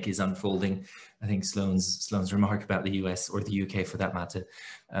pandemic, is unfolding. I think Sloan's remark about the US, or the UK for that matter,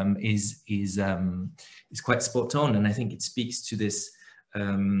 is quite spot on. And I think it speaks to this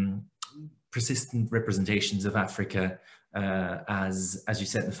persistent representations of Africa as you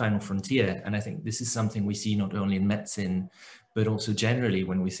said, the final frontier. And I think this is something we see not only in medicine, but also generally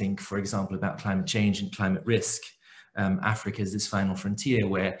when we think, for example, about climate change and climate risk. Africa is this final frontier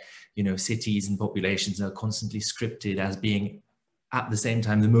where, cities and populations are constantly scripted as being at the same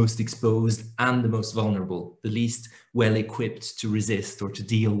time the most exposed and the most vulnerable, the least well equipped to resist or to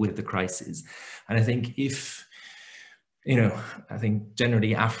deal with the crisis. And I think I think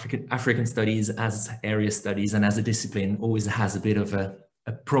generally African studies as area studies and as a discipline always has a bit of a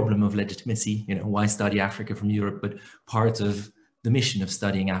problem of legitimacy. Why study Africa from Europe? But part of the mission of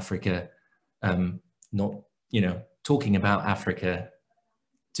studying Africa, not, talking about Africa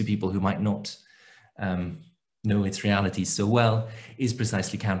to people who might not know its realities so well, is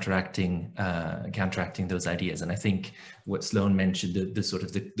precisely counteracting those ideas. And I think what Sloan mentioned, the sort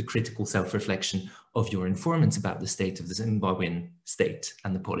of the critical self-reflection of your informants about the state of the Zimbabwean state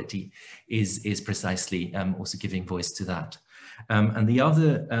and the polity is precisely also giving voice to that. And the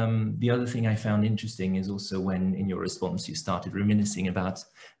other thing I found interesting is also when in your response you started reminiscing about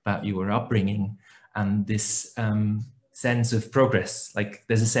your upbringing and this sense of progress. Like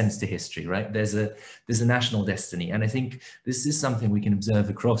there's a sense to history, right? There's a national destiny. And I think this is something we can observe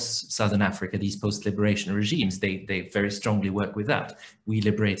across Southern Africa, these post-liberation regimes. They very strongly work with that. We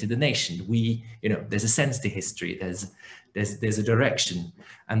liberated the nation. There's a sense to history. There's a direction,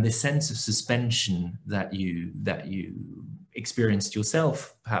 and this sense of suspension that you experienced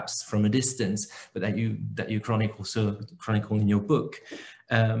yourself, perhaps from a distance, but that you chronicle in your book,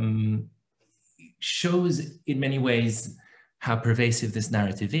 shows in many ways how pervasive this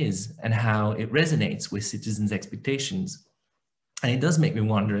narrative is and how it resonates with citizens' expectations. And it does make me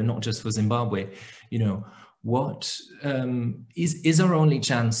wonder, and not just for Zimbabwe, what is our only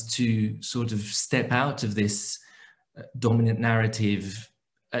chance to sort of step out of this dominant narrative,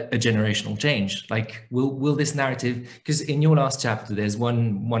 a generational change? Like, will this narrative, because in your last chapter, there's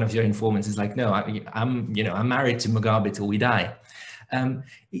one of your informants is like, no, I'm married to Mugabe till we die.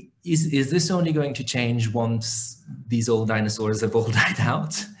 Is this only going to change once these old dinosaurs have all died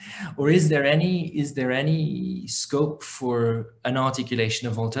out? Or is there any scope for an articulation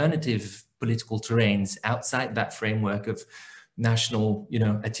of alternative political terrains outside that framework of national,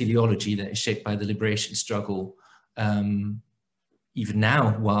 a teleology that is shaped by the liberation struggle, even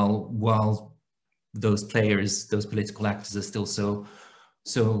now, while those players, those political actors are still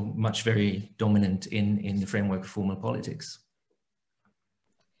so much very dominant in the framework of formal politics?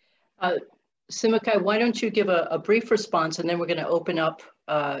 Simikai, why don't you give a brief response, and then we're going to open up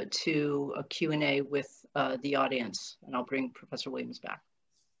to a Q&A with the audience, and I'll bring Professor Williams back.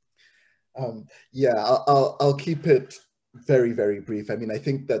 Yeah, I'll keep it very, very brief. I mean, I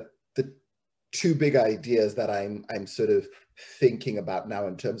think that the two big ideas that I'm sort of thinking about now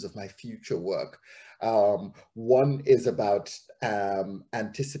in terms of my future work. One is about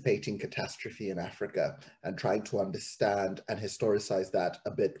anticipating catastrophe in Africa and trying to understand and historicize that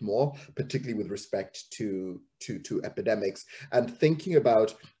a bit more, particularly with respect to epidemics, and thinking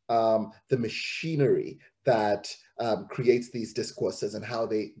about the machinery that creates these discourses and how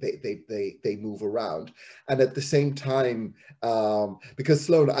they move around. And at the same time, because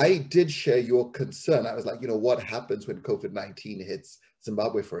Sloan, I did share your concern. I was like, what happens when COVID-19 hits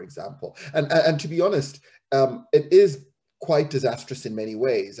Zimbabwe, for example? And to be honest, it is quite disastrous in many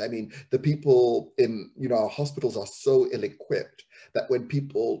ways. I mean, the people in our hospitals are so ill-equipped that when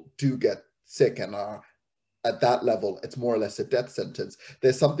people do get sick and are at that level, it's more or less a death sentence.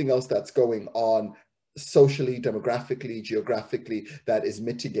 There's something else that's going on socially, demographically, geographically, that is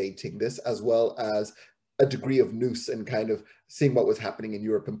mitigating this, as well as a degree of nous and kind of seeing what was happening in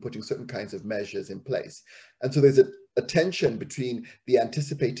Europe and putting certain kinds of measures in place. And so there's a tension between the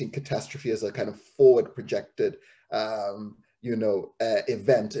anticipating catastrophe as a kind of forward projected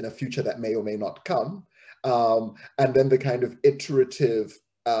event in a future that may or may not come, and then the kind of iterative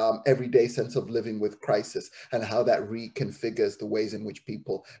everyday sense of living with crisis and how that reconfigures the ways in which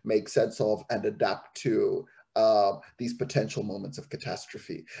people make sense of and adapt to these potential moments of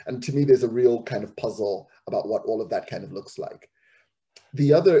catastrophe. And to me, there's a real kind of puzzle about what all of that kind of looks like.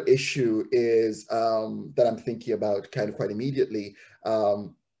 The other issue is that I'm thinking about kind of quite immediately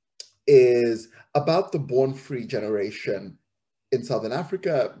is about the born-free generation in Southern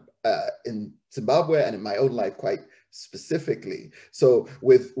Africa, in Zimbabwe, and in my own life quite specifically. So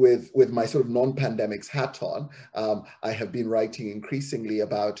with my sort of non-pandemics hat on, I have been writing increasingly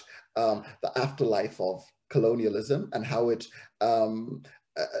about the afterlife of colonialism and how it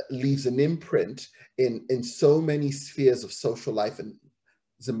leaves an imprint in so many spheres of social life in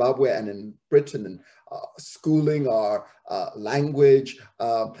Zimbabwe and in Britain, and schooling, our language,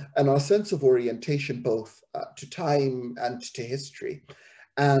 and our sense of orientation, both to time and to history,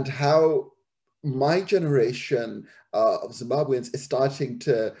 and how my generation of Zimbabweans is starting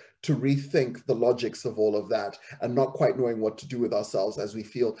to rethink the logics of all of that and not quite knowing what to do with ourselves, as we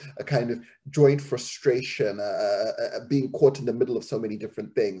feel a kind of joint frustration, being caught in the middle of so many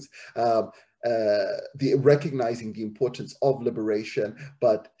different things. Recognizing the importance of liberation,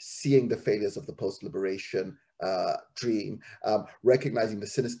 but seeing the failures of the post-liberation dream, recognizing the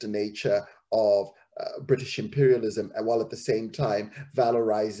sinister nature of British imperialism, and while at the same time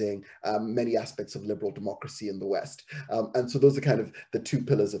valorizing many aspects of liberal democracy in the West. And so those are kind of the two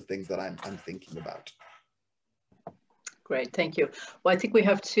pillars of things that I'm thinking about. Great, thank you. Well, I think we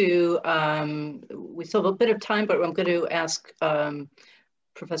have to, we still have a bit of time, but I'm going to ask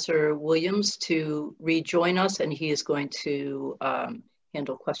Professor Williams to rejoin us, and he is going to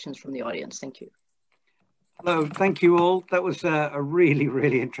handle questions from the audience. Thank you. Hello, thank you all. That was a really,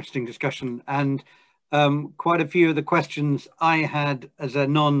 really interesting discussion, and quite a few of the questions I had as a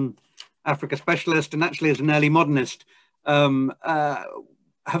non-Africa specialist and actually as an early modernist have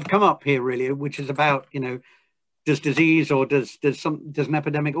come up here really, which is about, does disease or does an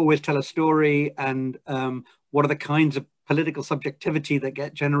epidemic always tell a story? And what are the kinds of political subjectivity that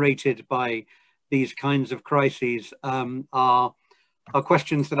get generated by these kinds of crises? Are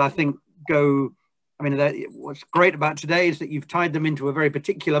questions that I think go. I mean, what's great about today is that you've tied them into a very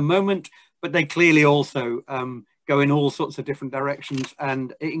particular moment, but they clearly also go in all sorts of different directions,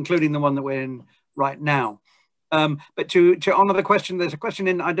 and including the one that we're in right now. But to honor the question, there's a question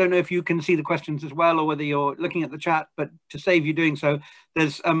in, I don't know if you can see the questions as well or whether you're looking at the chat, but to save you doing so,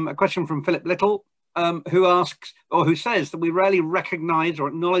 there's a question from Philip Little, who asks, or who says that we rarely recognize or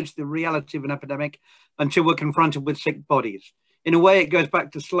acknowledge the reality of an epidemic until we're confronted with sick bodies. In a way, it goes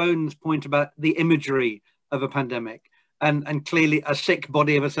back to Sloane's point about the imagery of a pandemic. And clearly a sick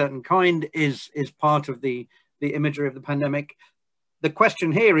body of a certain kind is part of the imagery of the pandemic. The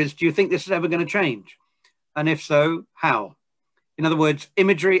question here is, do you think this is ever going to change? And if so, how? In other words,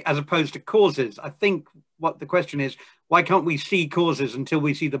 imagery as opposed to causes. I think what the question is, why can't we see causes until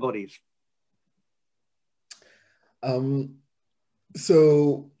we see the bodies?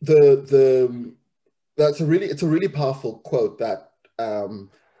 So it's a really powerful quote that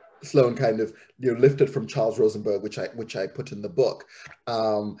Sloane kind of lifted from Charles Rosenberg, which I put in the book,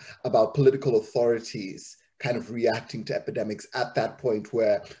 about political authorities kind of reacting to epidemics at that point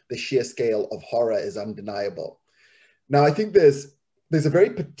where the sheer scale of horror is undeniable. Now, I think there's a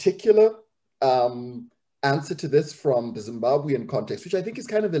very particular answer to this from the Zimbabwean context, which I think is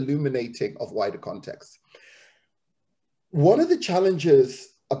kind of illuminating of wider context. One of the challenges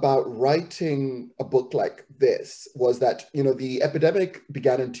about writing a book like this was that, the epidemic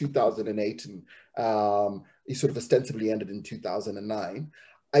began in 2008 and it sort of ostensibly ended in 2009.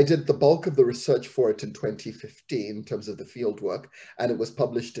 I did the bulk of the research for it in 2015 in terms of the field work, and it was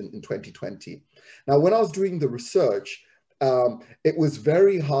published in 2020. Now, when I was doing the research, it was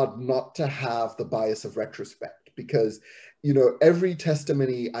very hard not to have the bias of retrospect because, every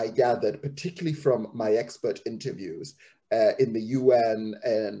testimony I gathered, particularly from my expert interviews in the UN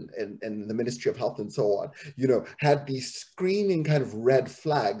and the Ministry of Health and so on, had these screaming kind of red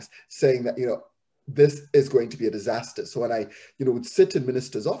flags saying that, this is going to be a disaster. So when I, would sit in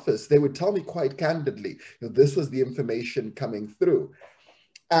minister's office, they would tell me quite candidly, this was the information coming through.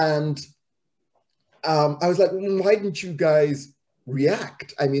 And I was like, why didn't you guys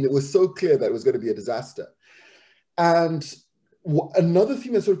react? I mean, it was so clear that it was going to be a disaster. And another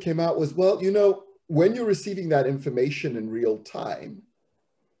thing that sort of came out was, well, when you're receiving that information in real time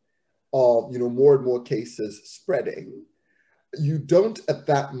of, more and more cases spreading, you don't at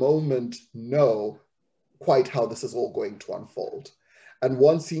that moment know quite how this is all going to unfold. And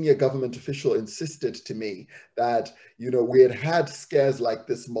one senior government official insisted to me that, we had had scares like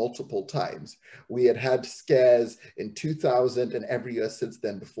this multiple times. We had had scares in 2000 and every year since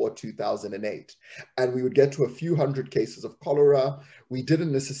then before 2008. And we would get to a few hundred cases of cholera. We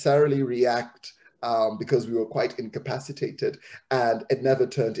didn't necessarily react because we were quite incapacitated, and it never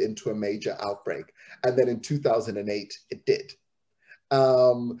turned into a major outbreak. And then in 2008, it did.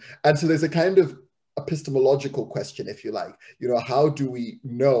 And so there's a kind of epistemological question, if you like, how do we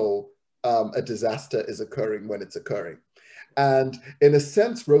know a disaster is occurring when it's occurring? And in a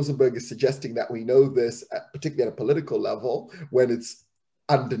sense, Rosenberg is suggesting that we know this, particularly at a political level, when it's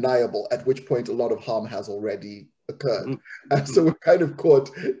undeniable, at which point a lot of harm has already occurred. Mm-hmm. And so we're kind of caught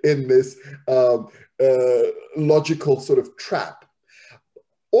in this logical sort of trap.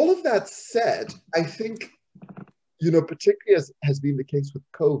 All of that said, I think, particularly as has been the case with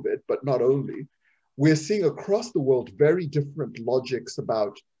COVID, but not only, we're seeing across the world very different logics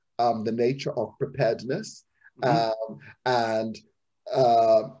about the nature of preparedness, mm-hmm. and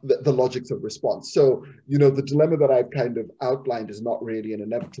the logics of response. So, the dilemma that I've kind of outlined is not really an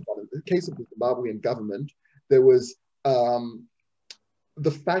inevitable one. In the case of the Zimbabwean government, there was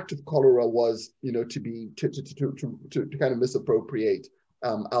the fact of cholera was, to kind of misappropriate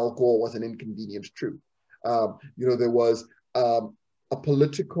Al Gore was an inconvenient truth. There was a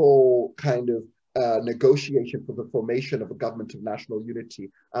political kind of negotiation for the formation of a government of national unity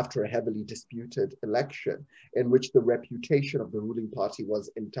after a heavily disputed election in which the reputation of the ruling party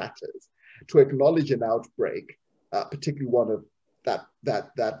was in tatters. To acknowledge an outbreak, particularly one of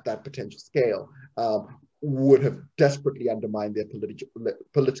that potential scale, would have desperately undermined their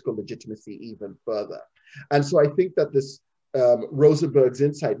political legitimacy even further. And so I think that this Rosenberg's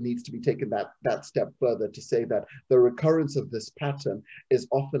insight needs to be taken that step further to say that the recurrence of this pattern is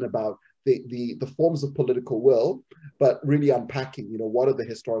often about the forms of political will, but really unpacking, what are the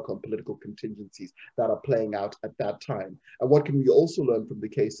historical and political contingencies that are playing out at that time? And what can we also learn from the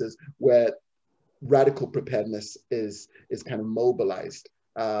cases where radical preparedness is kind of mobilized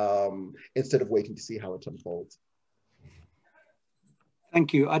instead of waiting to see how it unfolds?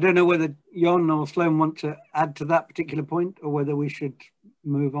 Thank you. I don't know whether Jon or Sloan want to add to that particular point or whether we should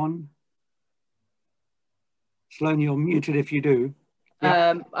move on. Sloan, you're muted if you do.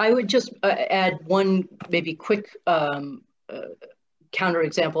 Yeah. I would just add one maybe quick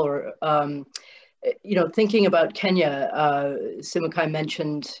counterexample, or thinking about Kenya, Simakai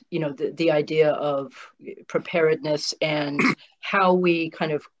mentioned, the idea of preparedness and how we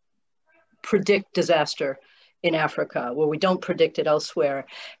kind of predict disaster in Africa, where we don't predict it elsewhere.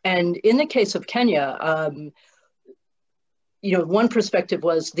 And in the case of Kenya, one perspective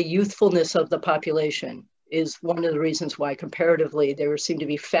was the youthfulness of the population is one of the reasons why comparatively there seem to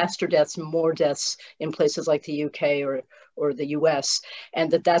be faster deaths, more deaths in places like the UK or the US,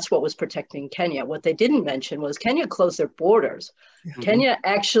 and that's what was protecting Kenya. What they didn't mention was Kenya closed their borders. Mm-hmm. Kenya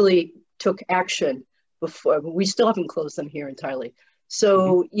actually took action before. We still haven't closed them here entirely.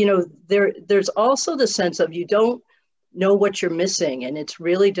 So, there's also the sense of you don't know what you're missing, and it's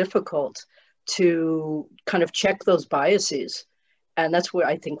really difficult to kind of check those biases. And that's where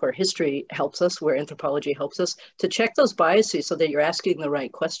I think where history helps us, where anthropology helps us, to check those biases so that you're asking the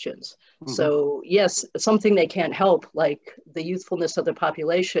right questions. Mm-hmm. So yes, something they can't help, like the youthfulness of the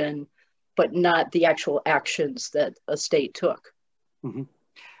population, but not the actual actions that a state took. Mm-hmm.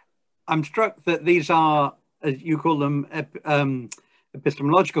 I'm struck that these are, as you call them,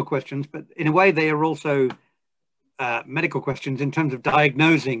 epistemological questions, but in a way they are also medical questions in terms of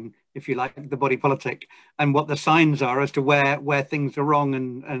diagnosing, if you like, the body politic and what the signs are as to where things are wrong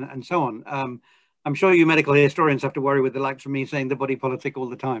and so on. I'm sure you medical historians have to worry with the likes of me saying the body politic all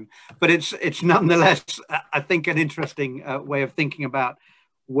the time, but it's nonetheless, I think, an interesting way of thinking about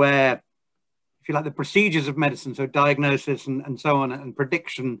where, if you like, the procedures of medicine, so diagnosis and so on, and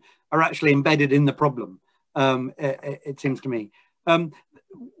prediction are actually embedded in the problem, it seems to me.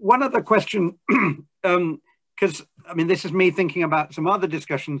 One other question, because I mean, this is me thinking about some other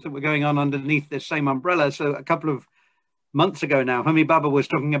discussions that were going on underneath this same umbrella. So a couple of months ago now, Homi Bhabha was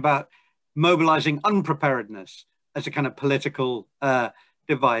talking about mobilizing unpreparedness as a kind of political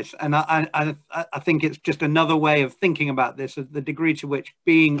device. And I think it's just another way of thinking about this, the degree to which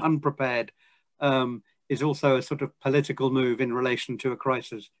being unprepared is also a sort of political move in relation to a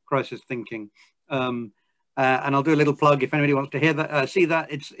crisis thinking. And I'll do a little plug if anybody wants to hear that, see that,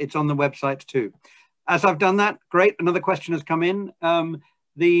 it's on the website too. As I've done that, great, another question has come in.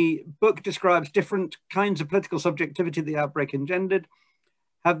 The book describes different kinds of political subjectivity the outbreak engendered.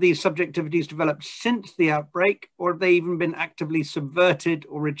 Have these subjectivities developed since the outbreak, or have they even been actively subverted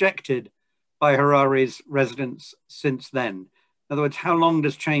or rejected by Harari's residents since then? In other words, how long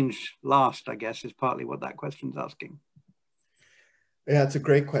does change last, I guess, is partly what that question's asking. Yeah, it's a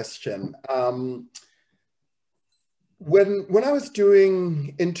great question. When I was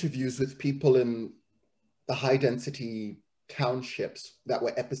doing interviews with people in the high density townships that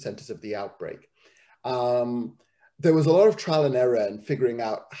were epicenters of the outbreak, there was a lot of trial and error in figuring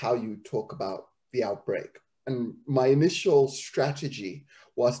out how you talk about the outbreak. And my initial strategy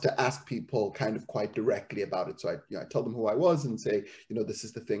was to ask people kind of quite directly about it. So I told them who I was and say, this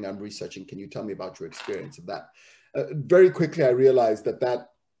is the thing I'm researching. Can you tell me about your experience of that? Very quickly, I realized that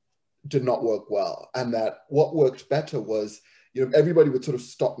did not work well. And that what worked better was, everybody would sort of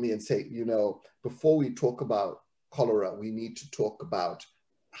stop me and say, before we talk about cholera, we need to talk about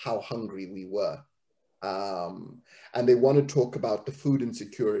how hungry we were. And they want to talk about the food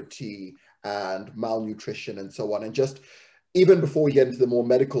insecurity and malnutrition and so on. And just even before we get into the more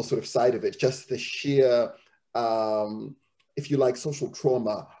medical sort of side of it, just the sheer, if you like, social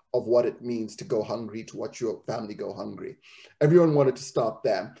trauma of what it means to go hungry, to watch your family go hungry. Everyone wanted to start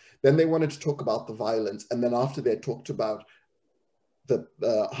there. Then they wanted to talk about the violence. And then after they talked about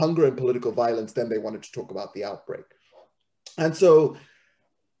the hunger and political violence, then they wanted to talk about the outbreak. And so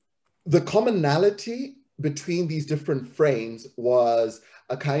the commonality between these different frames was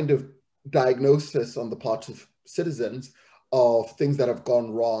a kind of diagnosis on the part of citizens of things that have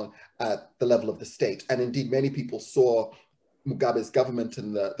gone wrong at the level of the state. And indeed, many people saw Mugabe's government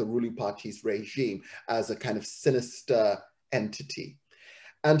and the ruling party's regime as a kind of sinister entity.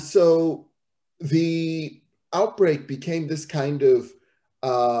 And so the outbreak became this kind of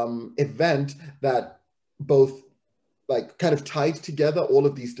event that both kind of tied together all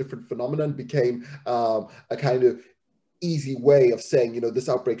of these different phenomena and became a kind of easy way of saying, this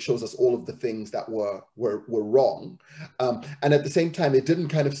outbreak shows us all of the things that were wrong. And at the same time, it didn't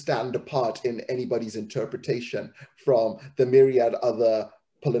kind of stand apart in anybody's interpretation from the myriad other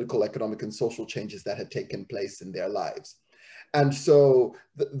political, economic, and social changes that had taken place in their lives. And so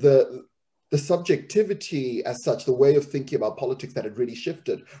the subjectivity as such, the way of thinking about politics that had really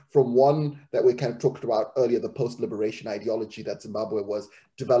shifted from one that we kind of talked about earlier, the post-liberation ideology that Zimbabwe was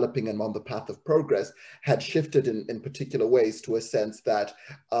developing and on the path of progress, had shifted in particular ways to a sense that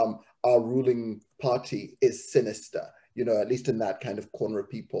our ruling party is sinister, you know, at least in that kind of corner of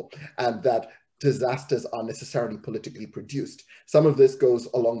people, and that disasters are necessarily politically produced. Some of this goes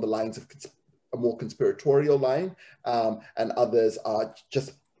along the lines of a more conspiratorial line, and others are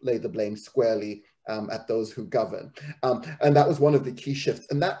just lay the blame squarely at those who govern. And that was one of the key shifts.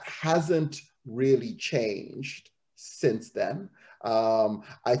 And that hasn't really changed since then.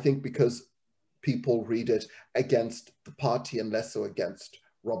 I think because people read it against the party and less so against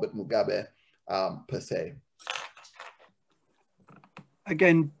Robert Mugabe per se.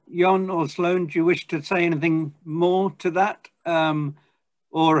 Again, Jan or Sloan, do you wish to say anything more to that?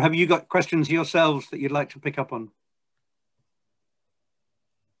 Or have you got questions yourselves that you'd like to pick up on?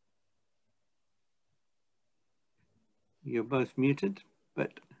 You're both muted,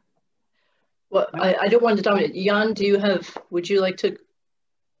 but... Well, no. I don't want to dominate. Jan, would you like to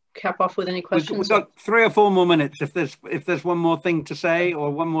cap off with any questions? We've got 3 or 4 more minutes if there's one more thing to say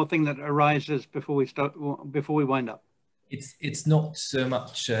or one more thing that arises before we wind up. It's not so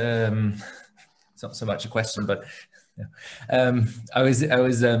much it's not so much a question, but I was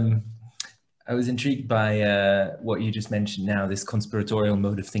intrigued by what you just mentioned now, this conspiratorial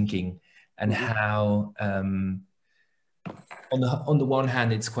mode of thinking, and how on the one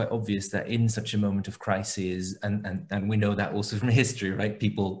hand, it's quite obvious that in such a moment of crisis, and we know that also from history, right?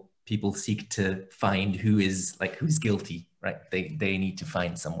 People seek to find who's guilty, right? They need to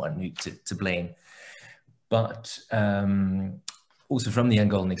find someone to blame. But also from the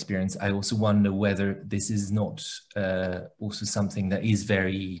Angolan experience, I also wonder whether this is not also something that is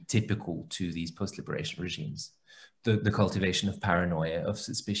very typical to these post-liberation regimes. The cultivation of paranoia, of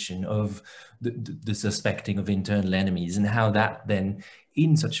suspicion, of the suspecting of internal enemies, and how that then,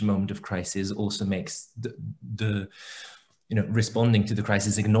 in such a moment of crisis, also makes the responding to the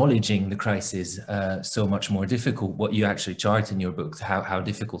crisis, acknowledging the crisis, so much more difficult. What you actually chart in your book, how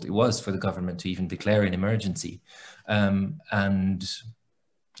difficult it was for the government to even declare an emergency. And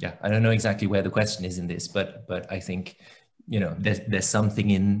yeah, I don't know exactly where the question is in this, but I think, there's something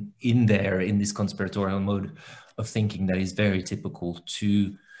in there, in this conspiratorial mode of thinking that is very typical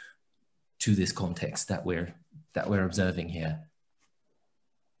to this context that we're observing here.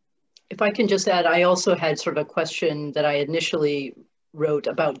 If I can just add, I also had sort of a question that I initially wrote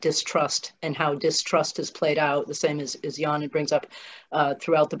about distrust and how distrust is played out, the same as Jan brings up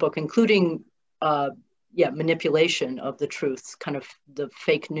throughout the book, including manipulation of the truth, kind of the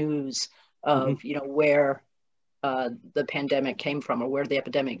fake news of where the pandemic came from or where the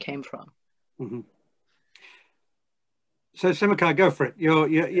epidemic came from. Mm-hmm. So Simikar, go for it.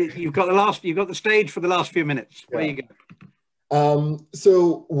 You've got the stage for the last few minutes. Where you go.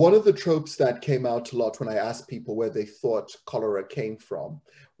 So one of the tropes that came out a lot when I asked people where they thought cholera came from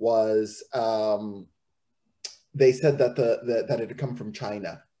was they said that that it had come from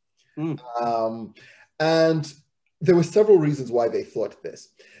China. And there were several reasons why they thought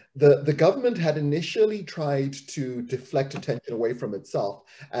this. The government had initially tried to deflect attention away from itself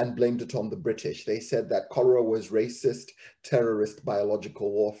and blamed it on the British. They said that cholera was racist, terrorist,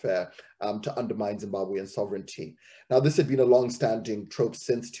 biological warfare to undermine Zimbabwean sovereignty. Now, this had been a long-standing trope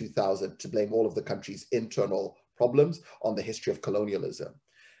since 2000 to blame all of the country's internal problems on the history of colonialism.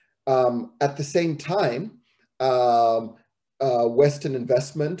 At the same time, Western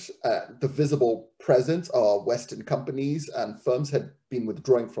investment, the visible presence of Western companies and firms had been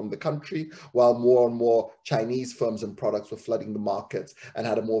withdrawing from the country, while more and more Chinese firms and products were flooding the markets and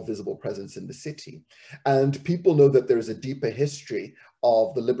had a more visible presence in the city. And people know that there is a deeper history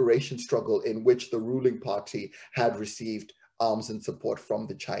of the liberation struggle in which the ruling party had received arms and support from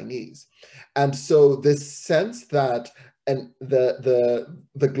the Chinese. And so this sense that the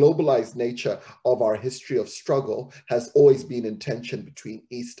globalized nature of our history of struggle has always been in tension between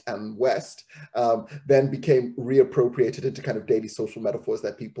East and West, then became reappropriated into kind of daily social metaphors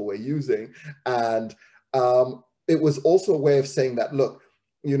that people were using. And it was also a way of saying that, look,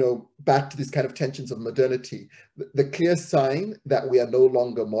 back to these kind of tensions of modernity, the clear sign that we are no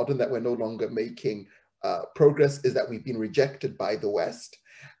longer modern, that we're no longer making progress, is that we've been rejected by the West.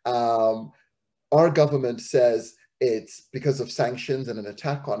 Our government says it's because of sanctions and an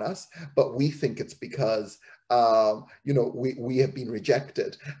attack on us, but we think it's because we have been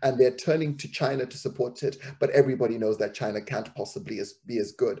rejected, and they're turning to China to support it. But everybody knows that China can't possibly be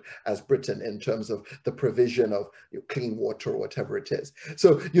as good as Britain in terms of the provision of clean water or whatever it is.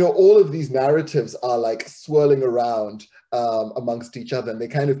 So, all of these narratives are like swirling around amongst each other, and they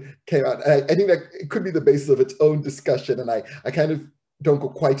kind of came out. And I think that it could be the basis of its own discussion, and I kind of don't go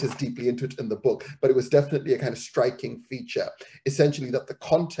quite as deeply into it in the book, but it was definitely a kind of striking feature, essentially that the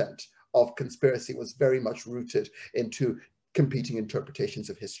content of conspiracy was very much rooted into competing interpretations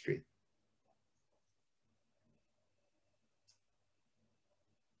of history.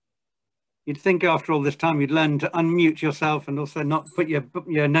 You'd think after all this time you'd learn to unmute yourself and also not put your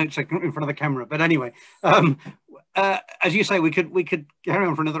notes in front of the camera. But anyway, as you say, we could carry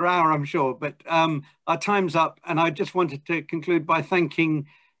on for another hour, I'm sure. But our time's up, and I just wanted to conclude by thanking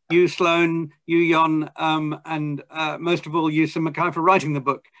you, Sloan, you, Jon, and most of all, you, Sim Mackay, for writing the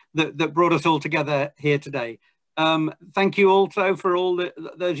book that brought us all together here today. Thank you also for all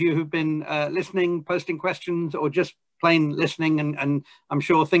those of you who've been listening, posting questions, or just plain listening and I'm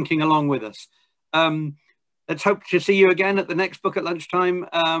sure thinking along with us. Let's hope to see you again at the next Book at Lunchtime.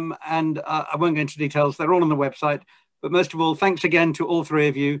 And I won't go into details, they're all on the website. But most of all, thanks again to all three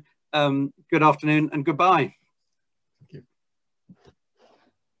of you. Good afternoon and goodbye. Thank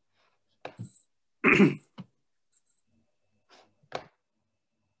you.